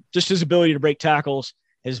 just his ability to break tackles,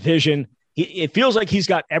 his vision, it feels like he's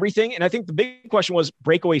got everything. And I think the big question was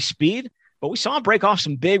breakaway speed, but we saw him break off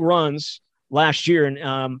some big runs last year.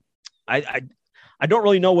 And I don't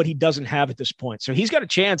really know what he doesn't have at this point. So he's got a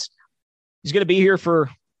chance. He's going to be here for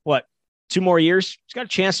 2 more years. He's got a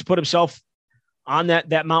chance to put himself on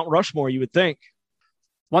that Mount Rushmore, you would think.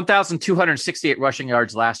 1,268 rushing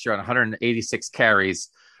yards last year on 186 carries.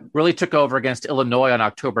 Really took over against Illinois on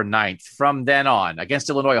October 9th. From then on, against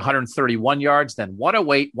Illinois, 131 yards, then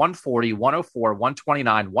 108, 140, 104,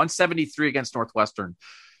 129, 173 against Northwestern,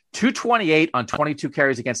 228 on 22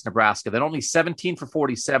 carries against Nebraska, then only 17 for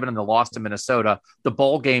 47 in the loss to Minnesota. The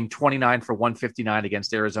bowl game, 29 for 159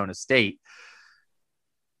 against Arizona State.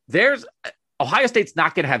 Ohio State's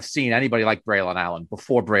not going to have seen anybody like Braylon Allen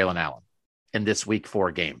before Braylon Allen in this week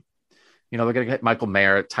 4 game. They're going to get Michael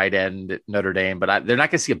Mayer at tight end at Notre Dame, but they're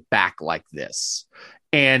not going to see a back like this.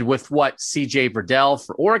 And with what CJ Verdell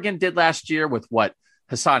for Oregon did last year, with what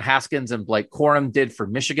Hassan Haskins and Blake Corum did for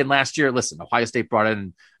Michigan last year, listen, Ohio State brought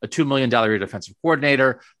in a $2 million year defensive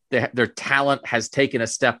coordinator. Their talent has taken a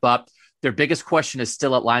step up. Their biggest question is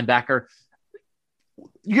still at linebacker.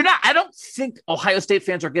 I don't think Ohio State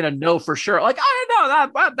fans are going to know for sure. Like, I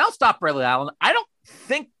don't know, they'll stop Braylon Allen. I don't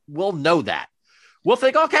think we'll know that. We'll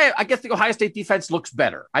think, okay, I guess the Ohio State defense looks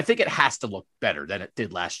better. I think it has to look better than it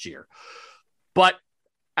did last year. But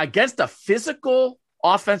against a physical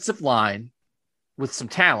offensive line with some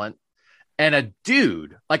talent and a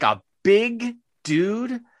dude, like a big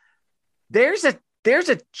dude, there's a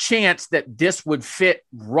chance that this would fit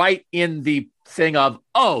right in the thing of,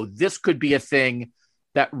 oh, this could be a thing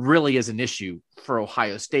that really is an issue for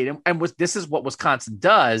Ohio State. And this is what Wisconsin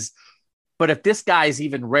does. But if this guy is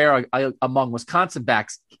even rare among Wisconsin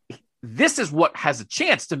backs, this is what has a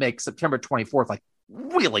chance to make September 24th like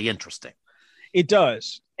really interesting. It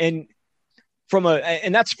does. And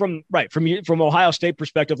that's from Ohio State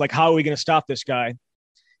perspective, like, how are we going to stop this guy?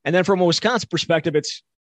 And then from a Wisconsin perspective, it's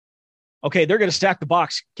okay, they're going to stack the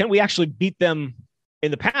box. Can we actually beat them in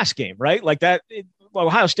the pass game? Right? Like that.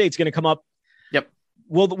 Ohio State's going to come up. Yep.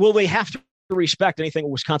 Will they have to respect anything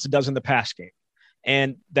Wisconsin does in the pass game?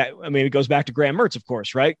 And it goes back to Graham Mertz, of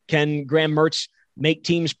course, right? Can Graham Mertz make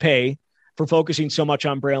teams pay for focusing so much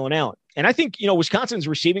on Braylon Allen? And I think, Wisconsin's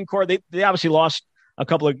receiving core, they obviously lost a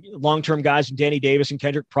couple of long-term guys, Danny Davis and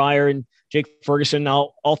Kendrick Pryor and Jake Ferguson,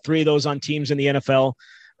 all 3 of those on teams in the NFL.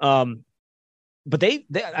 but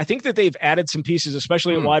I think that they've added some pieces,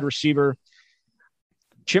 especially at wide receiver.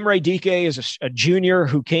 Chimere Dike is a junior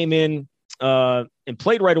who came in and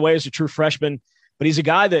played right away as a true freshman, but he's a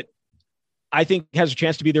guy that I think has a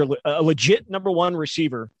chance to be a legit number one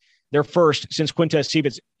receiver, their first since Quintez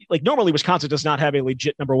Cephas. Like normally Wisconsin does not have a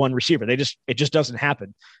legit number one receiver. It just doesn't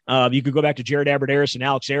happen. You could go back to Jared Aberderis and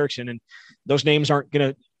Alex Erickson, and those names aren't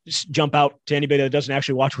going to jump out to anybody that doesn't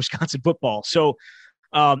actually watch Wisconsin football. So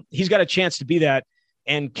he's got a chance to be that.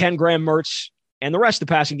 And Ken Graham-Mertz and the rest of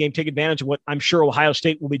the passing game take advantage of what I'm sure Ohio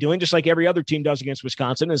State will be doing, just like every other team does against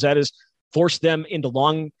Wisconsin, is force them into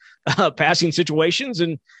long passing situations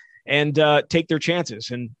and take their chances.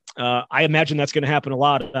 And I imagine that's going to happen a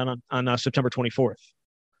lot on September 24th.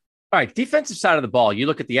 All right, defensive side of the ball. You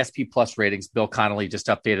look at the SP Plus ratings. Bill Connolly just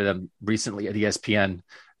updated them recently at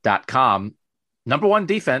ESPN.com. Number one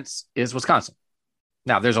defense is Wisconsin.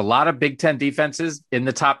 Now, there's a lot of Big Ten defenses in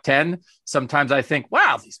the top 10. Sometimes I think,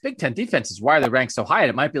 wow, these Big Ten defenses, why are they ranked so high? And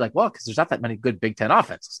it might be like, well, because there's not that many good Big Ten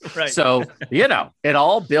offenses. Right. So, it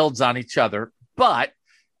all builds on each other. But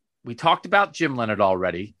we talked about Jim Leonard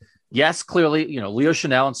already. Yes, clearly, Leo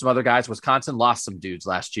Chanel and some other guys, Wisconsin lost some dudes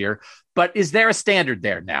last year. But is there a standard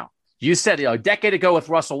there now? You said a decade ago with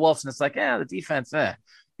Russell Wilson, it's like, the defense,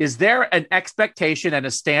 Is there an expectation and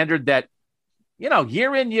a standard that,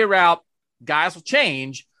 year in, year out, guys will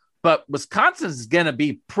change, but Wisconsin's going to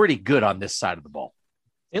be pretty good on this side of the ball?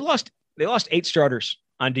 They lost 8 starters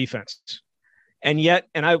on defense. And yet,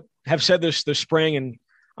 and I have said this spring, and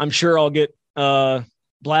I'm sure I'll get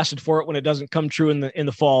blasted for it when it doesn't come true in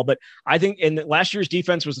the fall. But I think last year's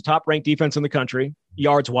defense was the top ranked defense in the country,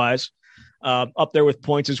 yards wise, up there with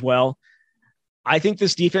points as well. I think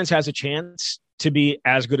this defense has a chance to be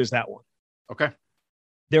as good as that one. Okay.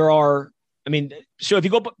 So if you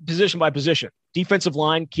go position by position, defensive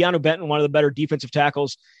line, Keanu Benton, one of the better defensive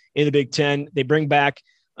tackles in the Big Ten. They bring back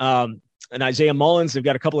an Isaiah Mullins. They've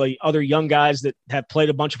got a couple of other young guys that have played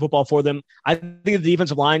a bunch of football for them. I think the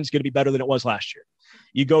defensive line is going to be better than it was last year.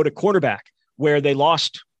 You go to cornerback, where they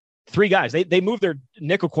lost 3 guys. They moved their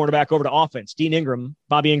nickel cornerback over to offense. Dean Ingram,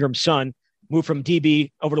 Bobby Ingram's son, moved from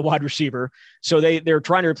DB over to wide receiver. So they're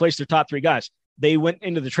trying to replace their top 3 guys. They went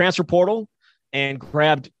into the transfer portal and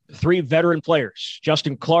grabbed 3 veteran players,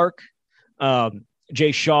 Justin Clark,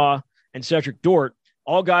 Jay Shaw, and Cedric Dort,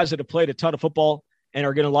 all guys that have played a ton of football and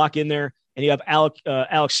are going to lock in there. And you have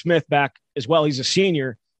Alex Smith back as well. He's a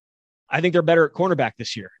senior. I think they're better at cornerback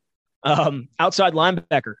this year. Outside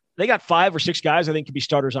linebacker, they got 5 or 6 guys I think could be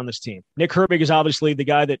starters on this team. Nick Herbig is obviously the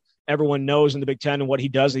guy that everyone knows in the Big Ten and what he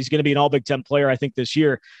does. He's going to be an all Big Ten player, I think, this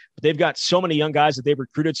year. But they've got so many young guys that they've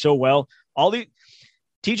recruited so well.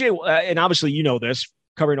 TJ, and obviously you know this,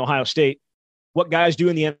 covering Ohio State, what guys do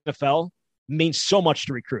in the NFL means so much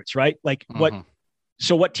to recruits, right? Like what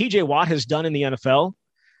TJ Watt has done in the NFL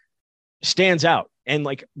stands out. And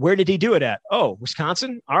like, where did he do it at? Oh,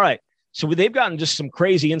 Wisconsin. All right. So they've gotten just some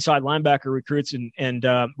crazy inside linebacker recruits and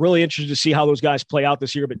really interested to see how those guys play out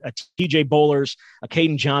this year. But a TJ Bowlers, a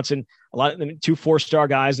Caden Johnson, a lot of them, 2 4-star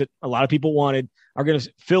guys that a lot of people wanted are going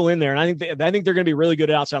to fill in there. And I think they're going to be really good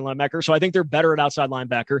at outside linebacker. So I think they're better at outside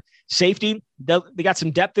linebacker. Safety, they got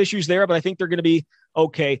some depth issues there, but I think they're going to be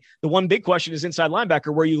okay. The one big question is inside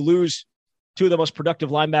linebacker, where you lose 2 of the most productive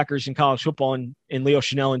linebackers in college football in Leo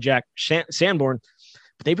Chanel and Jack Sanborn.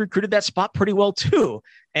 But they've recruited that spot pretty well too.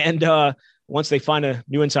 And once they find a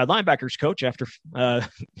new inside linebackers coach after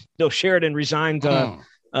Bill Sheridan resigned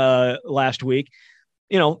last week,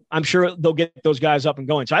 I'm sure they'll get those guys up and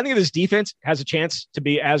going. So I think this defense has a chance to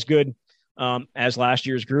be as good as last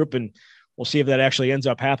year's group, and we'll see if that actually ends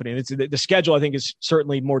up happening. The schedule, I think, is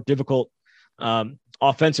certainly more difficult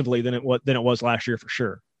offensively than it was last year for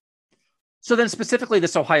sure. So then specifically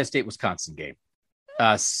this Ohio State-Wisconsin game.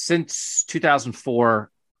 Since 2004,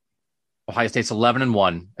 Ohio State's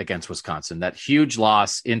 11-1 against Wisconsin. That huge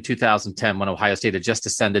loss in 2010 when Ohio State had just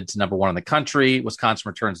ascended to number 1 in the country. Wisconsin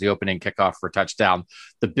returns the opening kickoff for a touchdown.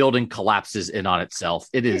 The building collapses in on itself.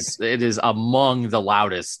 It is among the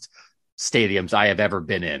loudest stadiums I have ever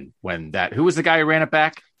been in. Who was the guy who ran it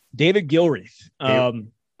back? David Gilreath.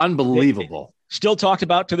 Unbelievable. Still talked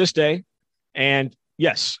about to this day. And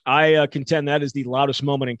yes, I contend that is the loudest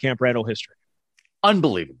moment in Camp Randall history.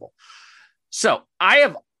 Unbelievable. So I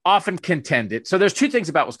have often contended. So there's 2 things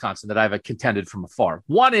about Wisconsin that I've contended from afar.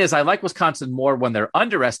 One is I like Wisconsin more when they're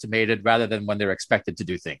underestimated rather than when they're expected to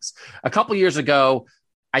do things. A couple years ago,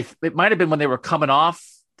 it might have been when they were coming off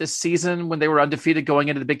this season when they were undefeated going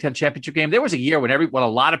into the Big Ten championship game? There was a year when a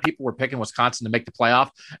lot of people were picking Wisconsin to make the playoff,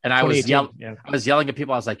 and I was yelling at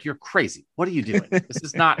people. I was like, "You're crazy! What are you doing? This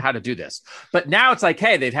is not how to do this." But now it's like,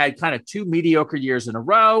 hey, they've had kind of 2 mediocre years in a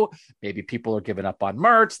row. Maybe people are giving up on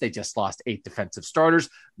Mertz. They just lost 8 defensive starters.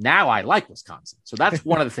 Now I like Wisconsin, so that's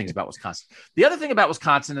one of the things about Wisconsin. The other thing about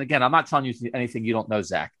Wisconsin, and again, I'm not telling you anything you don't know,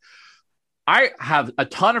 Zach. I have a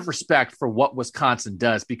ton of respect for what Wisconsin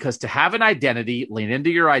does, because to have an identity, lean into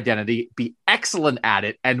your identity, be excellent at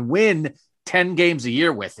it, and win 10 games a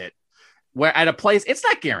year with it, where at a place, it's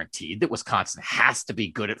not guaranteed that Wisconsin has to be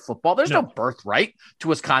good at football. There's no birthright to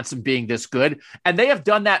Wisconsin being this good. And they have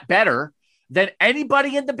done that better than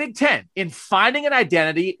anybody in the Big Ten in finding an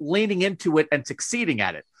identity, leaning into it, and succeeding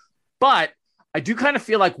at it. But I do kind of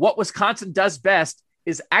feel like what Wisconsin does best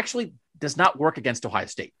is actually does not work against Ohio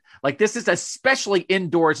State. Like, this is especially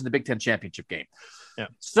indoors in the Big Ten championship game. Yeah.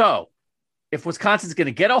 So if Wisconsin's going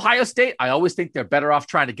to get Ohio State, I always think they're better off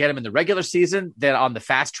trying to get them in the regular season than on the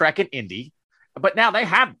fast track in Indy. But now they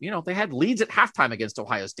have, they had leads at halftime against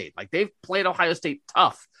Ohio State. Like, they've played Ohio State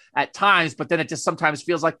tough at times, but then it just sometimes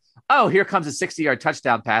feels like, oh, here comes a 60-yard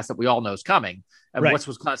touchdown pass that we all know is coming. And what's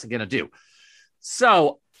Wisconsin going to do?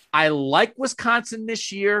 So I like Wisconsin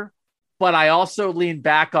this year, but I also lean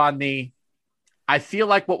back on I feel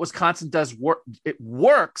like what Wisconsin does it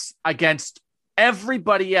works against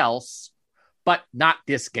everybody else, but not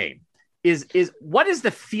this game. What is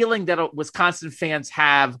the feeling that Wisconsin fans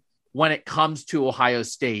have when it comes to Ohio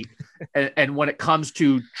State and when it comes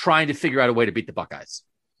to trying to figure out a way to beat the Buckeyes?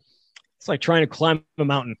 It's like trying to climb a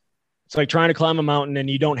mountain. It's like trying to climb a mountain and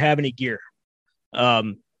you don't have any gear.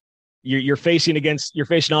 You're facing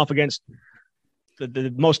off against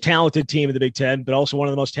the most talented team in the Big Ten, but also one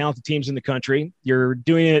of the most talented teams in the country. You're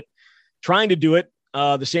trying to do it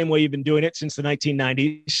the same way you've been doing it since the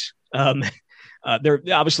 1990s.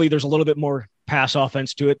 There's a little bit more pass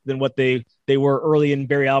offense to it than what they were early in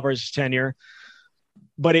Barry Alvarez's tenure,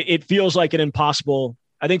 but it feels like an impossible.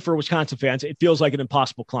 I think for Wisconsin fans, it feels like an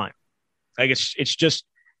impossible climb. Like it's just,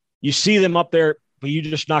 you see them up there, but you're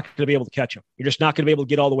just not going to be able to catch them. You're just not going to be able to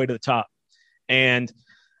get all the way to the top. And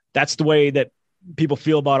that's the way that people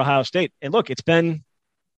feel about Ohio State. And look, it's been,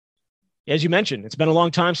 as you mentioned, it's been a long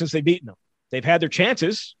time since they've beaten them. They've had their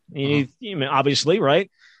chances, obviously, right?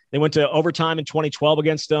 They went to overtime in 2012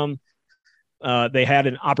 against them. They had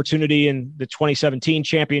an opportunity in the 2017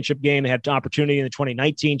 championship game. They had an opportunity in the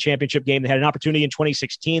 2019 championship game. They had an opportunity in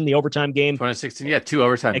 2016, the overtime game. 2016, 2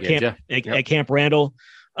 overtime games at Camp Randall.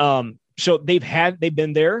 So they've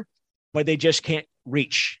been there, but they just can't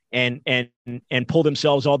reach and pull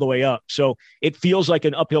themselves all the way up. So it feels like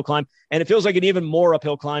an uphill climb, and it feels like an even more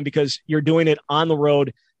uphill climb because you're doing it on the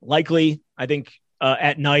road, likely, I think,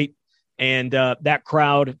 at night. And that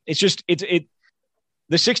crowd, the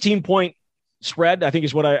 16-point spread, I think,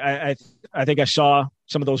 is what I think I saw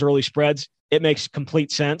some of those early spreads. It makes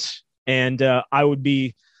complete sense. And I wouldn't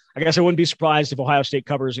be surprised if Ohio State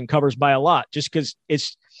covers by a lot, just because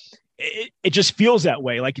it just feels that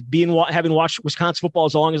way. Like having watched Wisconsin football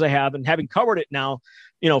as long as I have and having covered it now,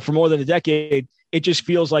 for more than a decade, it just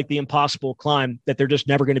feels like the impossible climb that they're just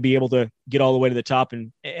never going to be able to get all the way to the top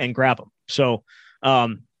and grab them. So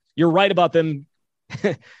you're right about them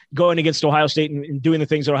going against Ohio State and doing the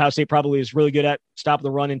things that Ohio State probably is really good at, stop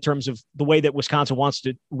the run, in terms of the way that Wisconsin wants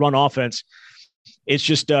to run offense. It's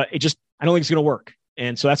just, I don't think it's going to work.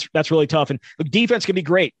 And so that's really tough. And the defense can be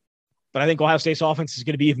great, but I think Ohio State's offense is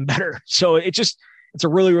going to be even better. So it's a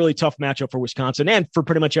really, really tough matchup for Wisconsin and for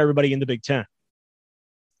pretty much everybody in the Big Ten.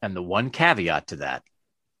 And the one caveat to that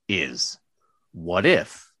is, what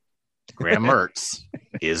if Graham Mertz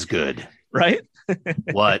is good? Right?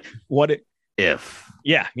 What if?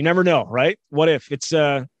 Yeah, you never know, right? What if it's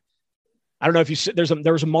I don't know if you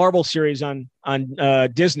there was a Marvel series on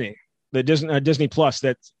Disney, the Disney Plus,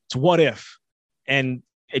 that's What If, and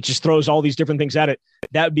it just throws all these different things at it.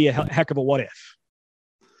 That would be a heck of a what if.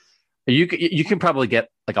 You can probably get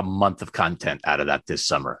like a month of content out of that this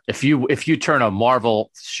summer if you turn a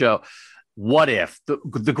Marvel show. What if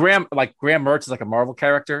the Graham Mertz is like a Marvel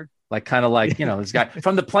character? Like, kind of like, this guy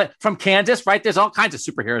from Kansas, right? There's all kinds of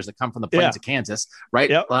superheroes that come from the plains of Kansas, right?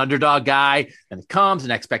 Yep. An underdog guy, and he comes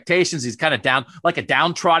and expectations. He's kind of down, like a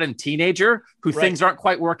downtrodden teenager who things aren't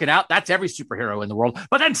quite working out. That's every superhero in the world.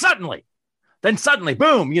 But then suddenly,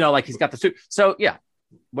 boom, like he's got the suit. So yeah,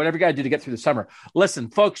 whatever you got to do to get through the summer. Listen,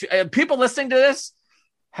 folks, people listening to this,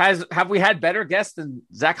 have we had better guests than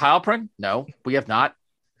Zach Heilprin? No, we have not.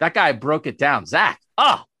 That guy broke it down. Zach,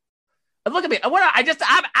 look at me.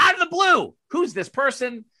 I'm out of the blue. Who's this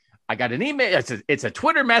person? I got an email. It's a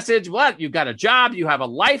Twitter message. What? You got a job. You have a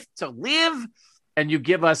life to live. and you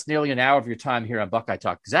give us nearly an hour of your time here on Buckeye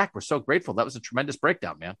Talk. Zach, we're so grateful. That was a tremendous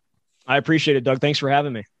breakdown, man. I appreciate it, Doug. Thanks for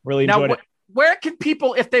having me. Really enjoyed it. Where can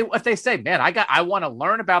people, if they say, man, I want to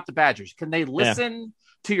learn about the Badgers, can they listen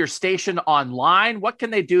to your station online? What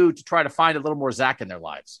can they do to try to find a little more Zach in their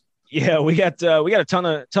lives? Yeah, we got a ton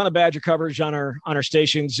of Badger coverage on our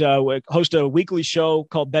stations. We host a weekly show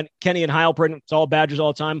called Kenny and Heilprin. It's all Badgers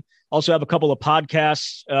all the time. Also have a couple of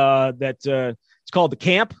podcasts that it's called The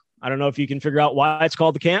Camp. I don't know if you can figure out why it's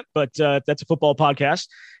called The Camp, but that's a football podcast.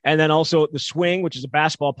 And then also The Swing, which is a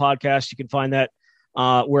basketball podcast. You can find that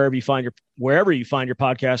wherever you find your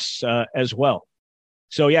podcasts as well.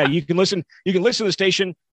 So yeah, you can listen to the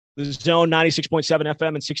station, the Zone 96.7 FM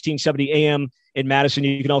and 1670 AM in Madison.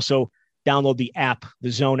 You can also download the app,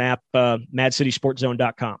 the Zone app,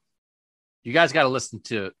 madcitysportzone.com. You guys got to listen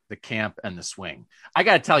to The Camp and The Swing. I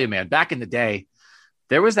got to tell you, man, back in the day,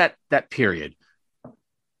 there was that period.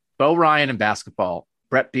 Bo Ryan in basketball,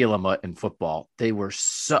 Brett Bielema in football. They were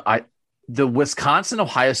the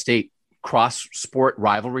Wisconsin-Ohio State cross-sport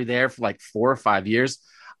rivalry there for like 4 or 5 years.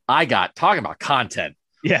 Talking about content.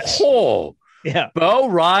 Yes. Oh, yeah. Bo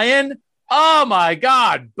Ryan. Oh my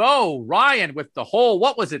God. Bo Ryan with the whole,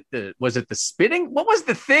 what was it? Was it the spitting? What was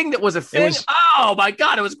the thing that was a thing? Oh my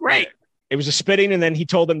God. It was great. It was a spitting. And then he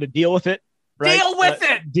told them to deal with it. Right?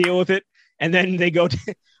 Deal with it. And then they go,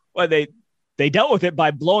 they dealt with it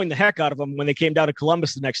by blowing the heck out of them when they came down to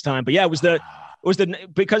Columbus the next time. But yeah,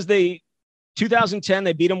 because 2010,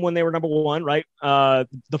 they beat them when they were number one, right? The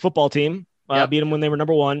football team beat them when they were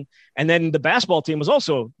number one. And then the basketball team was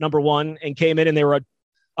also number one and came in and they were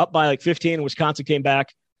up by like 15. Wisconsin came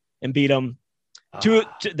back and beat them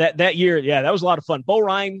that year. Yeah, that was a lot of fun. Bo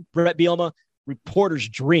Ryan, Brett Bielema, reporter's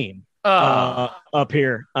dream up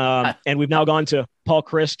here. And we've now gone to Paul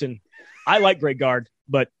Christ, and I like Greg Gard,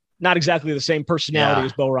 but not exactly the same personality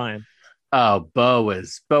as Bo Ryan. Oh, Bo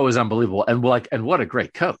is unbelievable, and what a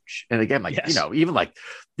great coach. And again, even like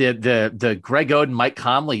the Greg Oden, Mike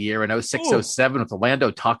Conley year in 06-07 with Orlando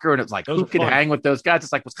Tucker, and it's like who could hang with those guys?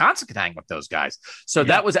 It's like Wisconsin could hang with those guys. So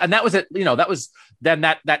that was it. That was then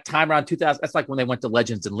that time around 2000. That's like when they went to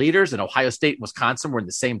Legends and Leaders, and Ohio State and Wisconsin were in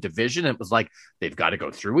the same division. And it was like they've got to go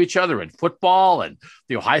through each other in football, and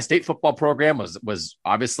the Ohio State football program was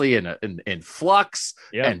obviously in flux,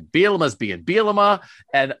 and Bielema's being Bielema,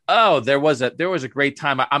 and there was a great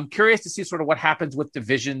time. I'm curious to see sort of what happens with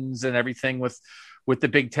divisions and everything with the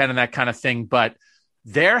Big Ten and that kind of thing. But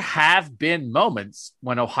there have been moments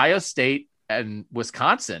when Ohio State and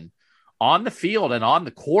Wisconsin on the field and on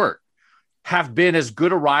the court have been as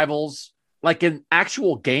good a rivals, like in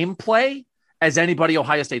actual gameplay, as anybody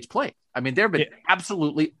Ohio State's played. I mean, there have been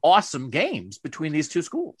absolutely awesome games between these two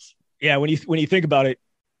schools. Yeah, when you think about it,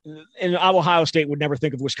 and Ohio State would never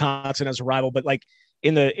think of Wisconsin as a rival, but like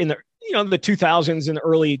in the 2000s and the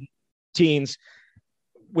early teens,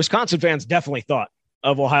 Wisconsin fans definitely thought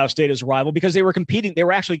of Ohio State as a rival because they were competing. They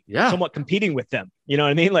were actually somewhat competing with them. You know what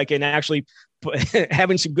I mean? Like, and actually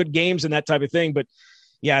having some good games and that type of thing. But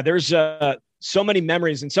yeah, there's so many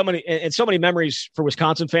memories and so many memories for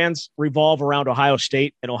Wisconsin fans revolve around Ohio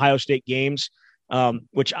State and Ohio State games,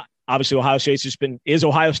 which obviously Ohio State's is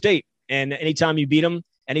Ohio State. And anytime you beat them,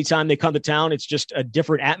 anytime they come to town, it's just a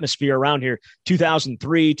different atmosphere around here.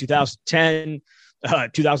 2003, 2010,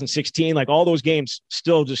 2016, like all those games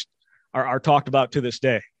still just are talked about to this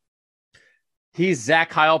day. He's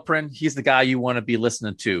Zach Heilprin. He's the guy you want to be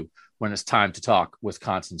listening to when it's time to talk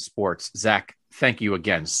Wisconsin sports. Zach, thank you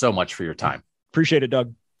again so much for your time. Appreciate it,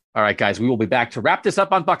 Doug. All right, guys, we will be back to wrap this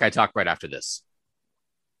up on Buckeye Talk right after this.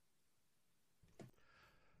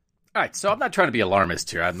 All right, so I'm not trying to be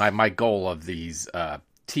alarmist here. My goal of these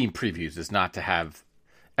team previews is not to have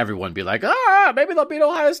everyone be like, maybe they'll beat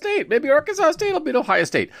Ohio State. Maybe Arkansas State will beat Ohio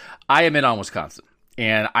State. I am in on Wisconsin,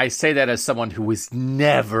 and I say that as someone who was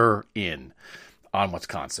never in on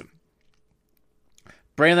Wisconsin.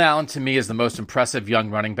 Braylon Allen, to me, is the most impressive young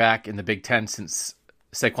running back in the Big Ten since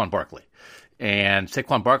Saquon Barkley. And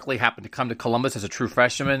Saquon Barkley happened to come to Columbus as a true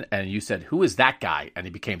freshman, and you said, who is that guy? And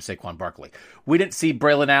he became Saquon Barkley. We didn't see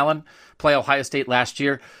Braylon Allen play Ohio State last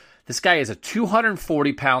year. This guy is a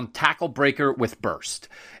 240-pound tackle breaker with burst.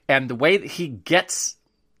 And the way that he gets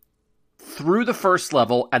through the first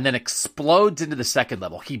level and then explodes into the second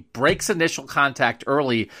level, he breaks initial contact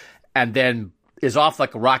early and then is off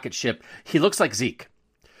like a rocket ship. He looks like Zeke.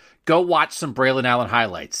 Go watch some Braylon Allen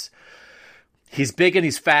highlights. He's big and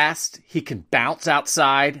he's fast. He can bounce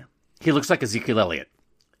outside. He looks like Ezekiel Elliott.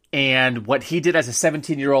 And what he did as a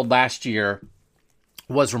 17-year-old last year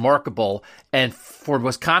was remarkable. And for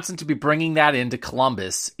Wisconsin to be bringing that into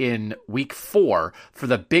Columbus in week 4 for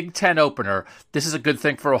the Big Ten opener, this is a good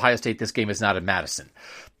thing for Ohio State. This game is not in Madison.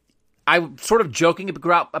 I'm sort of joking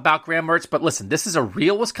about Graham Mertz, but listen, this is a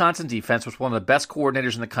real Wisconsin defense with one of the best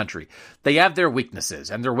coordinators in the country. They have their weaknesses,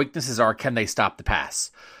 and their weaknesses are, can they stop the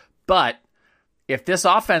pass? But if this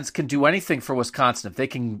offense can do anything for Wisconsin, if they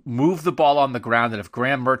can move the ball on the ground, and if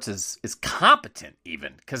Graham Mertz is competent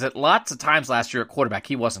even, because at lots of times last year at quarterback,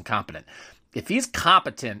 he wasn't competent. If he's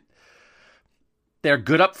competent, they're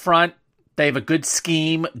good up front. They have a good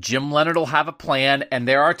scheme. Jim Leonard will have a plan. And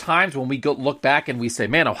there are times when we go look back and we say,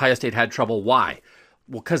 man, Ohio State had trouble. Why?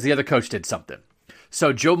 Well, because the other coach did something.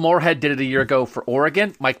 So Joe Moorhead did it a year ago for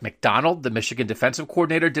Oregon. Mike McDonald, the Michigan defensive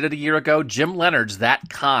coordinator, did it a year ago. Jim Leonard's that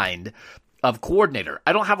kind of coordinator.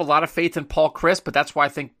 I don't have a lot of faith in Paul Chryst, but that's why I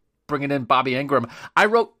think bringing in Bobby Ingram. I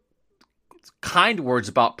wrote kind words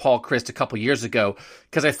about Paul Chryst a couple years ago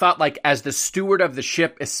because I thought, like, as the steward of the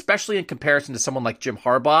ship, especially in comparison to someone like Jim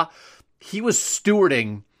Harbaugh, he was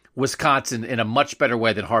stewarding Wisconsin in a much better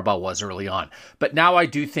way than Harbaugh was early on. But now I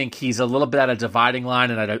do think he's a little bit at a dividing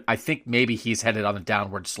line, and I think maybe he's headed on a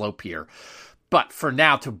downward slope here. But for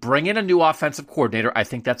now, to bring in a new offensive coordinator, I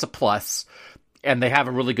think that's a plus, and they have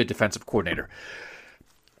a really good defensive coordinator.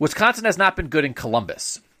 Wisconsin has not been good in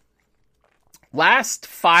Columbus. The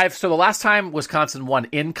last time Wisconsin won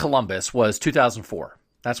in Columbus was 2004.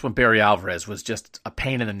 That's when Barry Alvarez was just a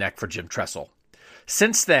pain in the neck for Jim Tressel.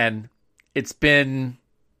 Since then, it's been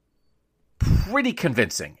pretty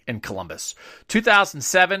convincing in Columbus.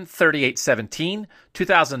 2007, 38-17.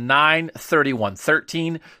 2009,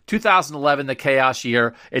 31-13. 2011, the chaos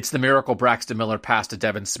year. It's the miracle Braxton Miller pass to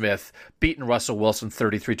Devin Smith, beating Russell Wilson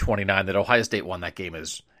 33-29. That Ohio State won that game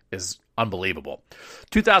is unbelievable.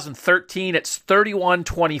 2013, it's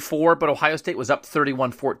 31-24, but Ohio State was up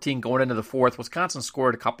 31-14 going into the fourth. Wisconsin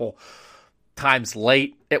scored a couple times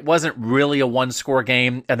late. It wasn't really a one-score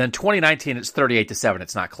game. And then 2019, it's 38-7.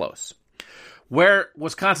 It's not close. Where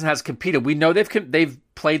Wisconsin has competed, we know they've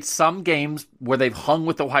played some games where they've hung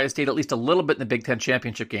with Ohio State at least a little bit in the Big Ten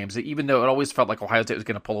championship games, even though it always felt like Ohio State was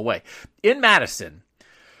going to pull away. In Madison,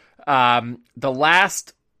 the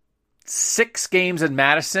last 6 games in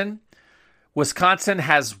Madison, Wisconsin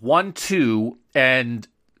has won 2, and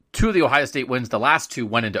 2 of the Ohio State wins, the last 2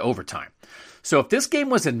 went into overtime. So if this game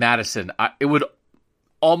was in Madison, it would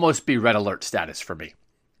almost be red alert status for me.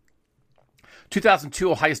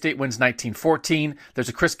 2002, Ohio State wins 19-14. There's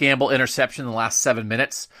a Chris Gamble interception in the last 7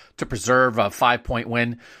 minutes to preserve a 5-point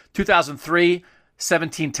win. 2003,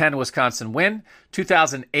 17-10 Wisconsin win.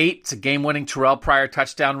 2008, it's a game-winning Terrell Pryor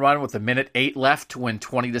touchdown run with 1:08 left to win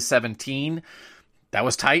 20-17. That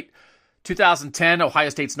was tight. 2010, Ohio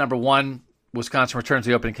State's number 1. Wisconsin returns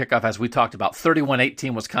the opening kickoff, as we talked about.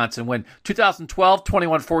 31-18 Wisconsin win. 2012,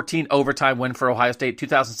 21-14 overtime win for Ohio State.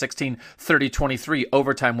 2016, 30-23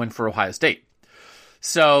 overtime win for Ohio State.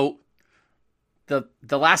 So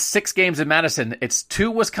the last 6 games in Madison, it's 2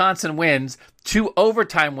 Wisconsin wins, 2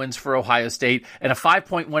 overtime wins for Ohio State, and a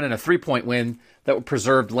 5-point win and a 3-point win that were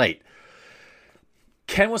preserved late.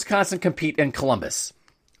 Can Wisconsin compete in Columbus?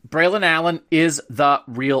 Braylon Allen is the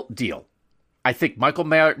real deal. I think Michael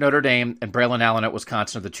Mayer at Notre Dame and Braylon Allen at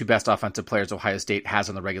Wisconsin are the 2 best offensive players Ohio State has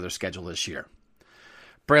on the regular schedule this year.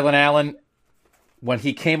 Braylon Allen, when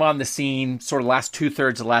he came on the scene sort of last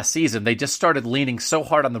 2/3 of last season, they just started leaning so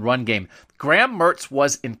hard on the run game. Graham Mertz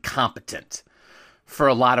was incompetent for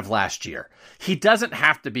a lot of last year. He doesn't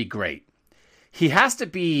have to be great. He has to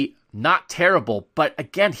be not terrible, but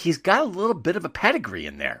again, he's got a little bit of a pedigree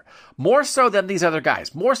in there. More so than these other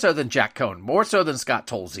guys. More so than Jack Cohn. More so than Scott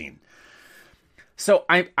Tolzien. So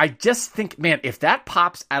I just think, man, if that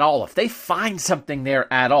pops at all, if they find something there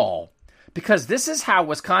at all, because this is how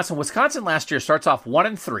Wisconsin last year starts off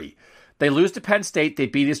 1-3. They lose to Penn State, they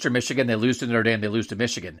beat Eastern Michigan, they lose to Notre Dame, they lose to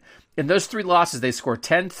Michigan. In those 3 losses, they score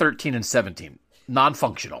 10, 13, and 17.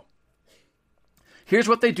 Non-functional. Here's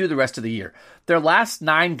what they do the rest of the year. Their last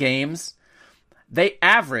 9 games, they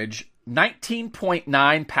average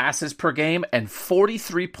 19.9 passes per game and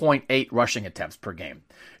 43.8 rushing attempts per game.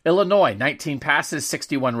 Illinois, 19 passes,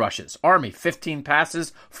 61 rushes. Army, 15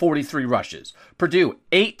 passes, 43 rushes. Purdue,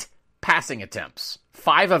 8 passing attempts.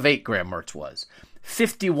 5 of 8 Graham Mertz was.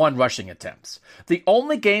 51 rushing attempts. The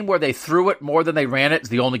only game where they threw it more than they ran it is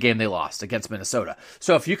the only game they lost, against Minnesota.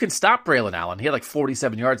 So if you can stop Braylon Allen, he had like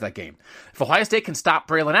 47 yards that game. If Ohio State can stop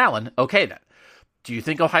Braylon Allen, okay then. Do you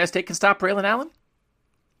think Ohio State can stop Braylon Allen?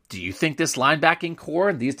 Do you think this linebacking core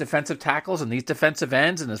and these defensive tackles and these defensive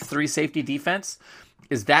ends and this 3 safety defense,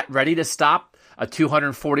 is that ready to stop a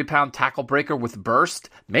 240-pound tackle breaker with burst?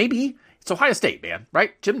 Maybe. It's Ohio State, man,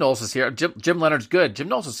 right? Jim Knowles is here. Jim Leonard's good. Jim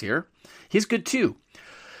Knowles is here. He's good too.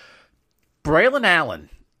 Braylon Allen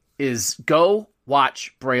go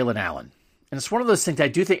watch Braylon Allen. And it's one of those things I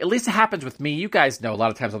do think, at least it happens with me. You guys know a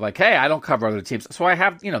lot of times I'm like, hey, I don't cover other teams. So I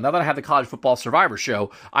have, now that I have the College Football Survivor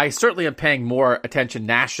show, I certainly am paying more attention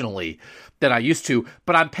nationally than I used to,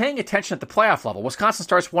 but I'm paying attention at the playoff level. Wisconsin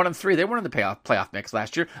starts 1-3. They weren't in the playoff mix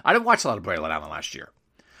last year. I didn't watch a lot of Braylon Allen last year.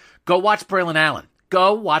 Go watch Braylon Allen.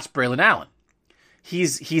 Go watch Braylon Allen.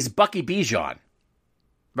 He's Bucky Bijan,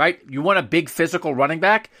 right? You want a big physical running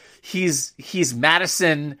back? He's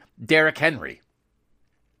Madison Derrick Henry.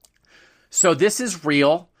 So this is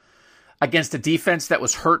real against a defense that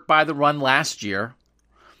was hurt by the run last year.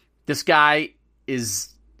 This guy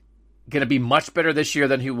is going to be much better this year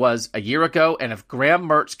than he was a year ago. And if Graham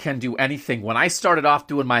Mertz can do anything, when I started off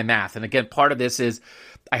doing my math, and again, part of this is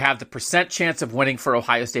I have the percent chance of winning for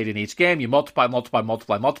Ohio State in each game. You multiply,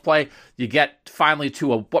 you get finally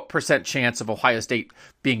to a what percent chance of Ohio State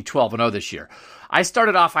being 12-0 this year. I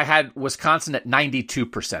started off, I had Wisconsin at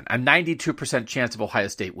 92%, a 92% chance of Ohio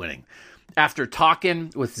State winning. After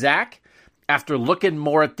talking with Zach, after looking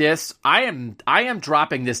more at this, I am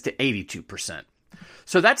dropping this to 82%.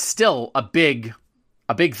 So that's still a big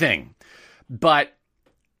thing. But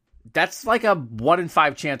that's like a 1 in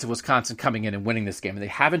 5 chance of Wisconsin coming in and winning this game. And they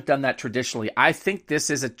haven't done that traditionally. I think this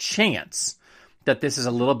is a chance that this is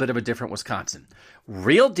a little bit of a different Wisconsin.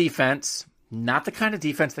 Real defense, not the kind of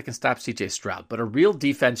defense that can stop C.J. Stroud, but a real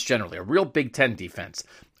defense generally, a real Big Ten defense,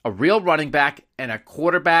 a real running back, and a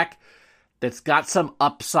quarterback that's got some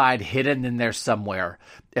upside hidden in there somewhere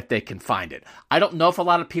if they can find it. I don't know if a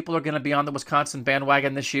lot of people are going to be on the Wisconsin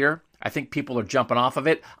bandwagon this year. I think people are jumping off of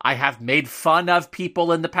it. I have made fun of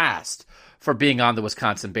people in the past for being on the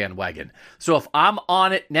Wisconsin bandwagon. So if I'm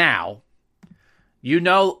on it now, I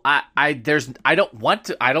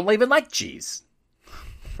don't even like cheese,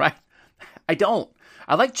 right? I don't.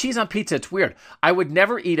 I like cheese on pizza. It's weird. I would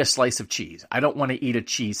never eat a slice of cheese. I don't want to eat a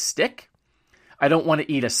cheese stick. I don't want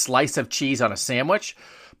to eat a slice of cheese on a sandwich.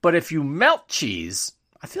 But if you melt cheese,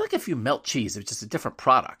 I feel like if you melt cheese, it's just a different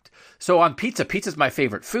product. So on pizza's my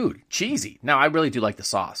favorite food. Cheesy. Now, I really do like the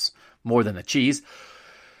sauce more than the cheese.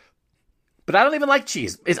 But I don't even like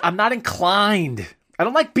cheese. I'm not inclined. I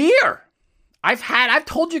don't like beer. I've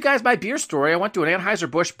told you guys my beer story. I went to an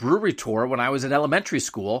Anheuser-Busch brewery tour when I was in elementary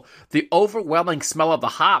school. The overwhelming smell of the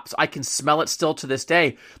hops, I can smell it still to this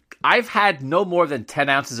day. I've had no more than 10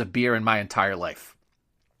 ounces of beer in my entire life.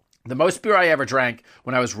 The most beer I ever drank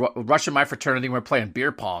when I was rushing my fraternity, we were playing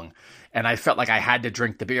beer pong, and I felt like I had to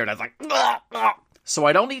drink the beer, and I was like, ugh, ugh. So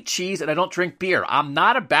I don't eat cheese and I don't drink beer. I'm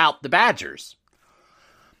not about the Badgers.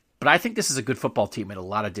 But I think this is a good football team in a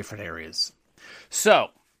lot of different areas. So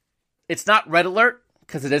it's not red alert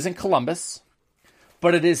because it is in Columbus,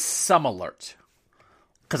 but it is some alert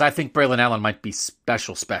because I think Braylon Allen might be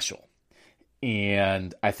special.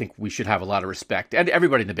 And I think we should have a lot of respect. And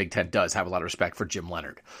everybody in the Big Ten does have a lot of respect for Jim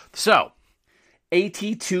Leonard. So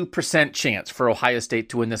 82% chance for Ohio State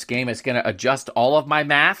to win this game. It's going to adjust all of my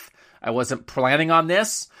math. I wasn't planning on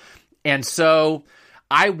this. And so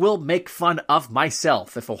I will make fun of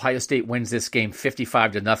myself if Ohio State wins this game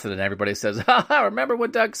 55-0 and everybody says, remember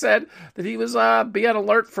what Doug said? That he was be on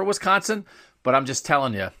alert for Wisconsin? But I'm just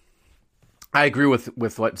telling you, I agree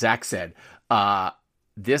with what Zach said.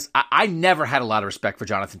 I never had a lot of respect for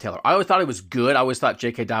Jonathan Taylor. I always thought he was good. I always thought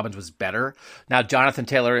J.K. Dobbins was better. Now, Jonathan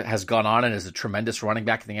Taylor has gone on and is a tremendous running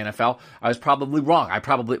back in the NFL. I was probably wrong.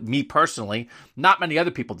 Me personally, not many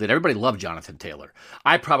other people did. Everybody loved Jonathan Taylor.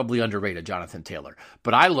 I probably underrated Jonathan Taylor.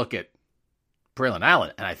 But I look at Braylon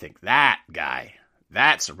Allen and I think that guy,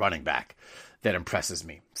 that's a running back that impresses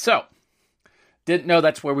me. So, didn't know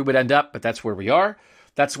that's where we would end up, but that's where we are.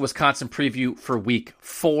 That's a Wisconsin preview for week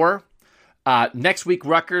 4. Next week,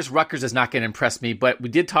 Rutgers. Rutgers is not going to impress me, but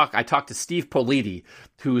I talked to Steve Politi,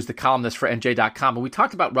 who's the columnist for NJ.com, and we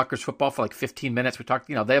talked about Rutgers football for like 15 minutes. We talked,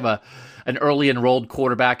 they have an early enrolled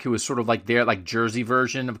quarterback who is sort of like their like Jersey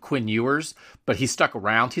version of Quinn Ewers, but he stuck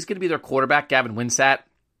around. He's going to be their quarterback, Gavin Winsat.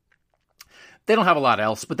 They don't have a lot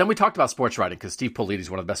else, but then we talked about sports writing because Steve Politi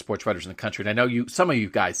is one of the best sports writers in the country, and I know some of you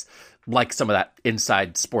guys like some of that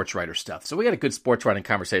inside sports writer stuff. So we had a good sports writing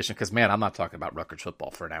conversation because, man, I'm not talking about Rutgers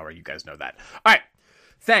football for an hour. You guys know that. All right.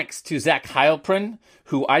 Thanks to Zach Heilprin,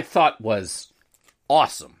 who I thought was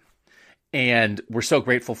awesome, and we're so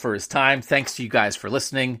grateful for his time. Thanks to you guys for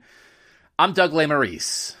listening. I'm Doug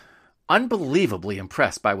Lesmerises. Unbelievably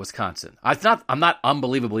impressed by Wisconsin. I'm not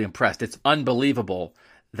unbelievably impressed. It's unbelievable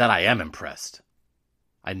that I am impressed.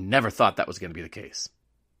 I never thought that was going to be the case.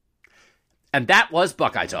 And that was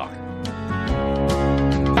Buckeye Talk.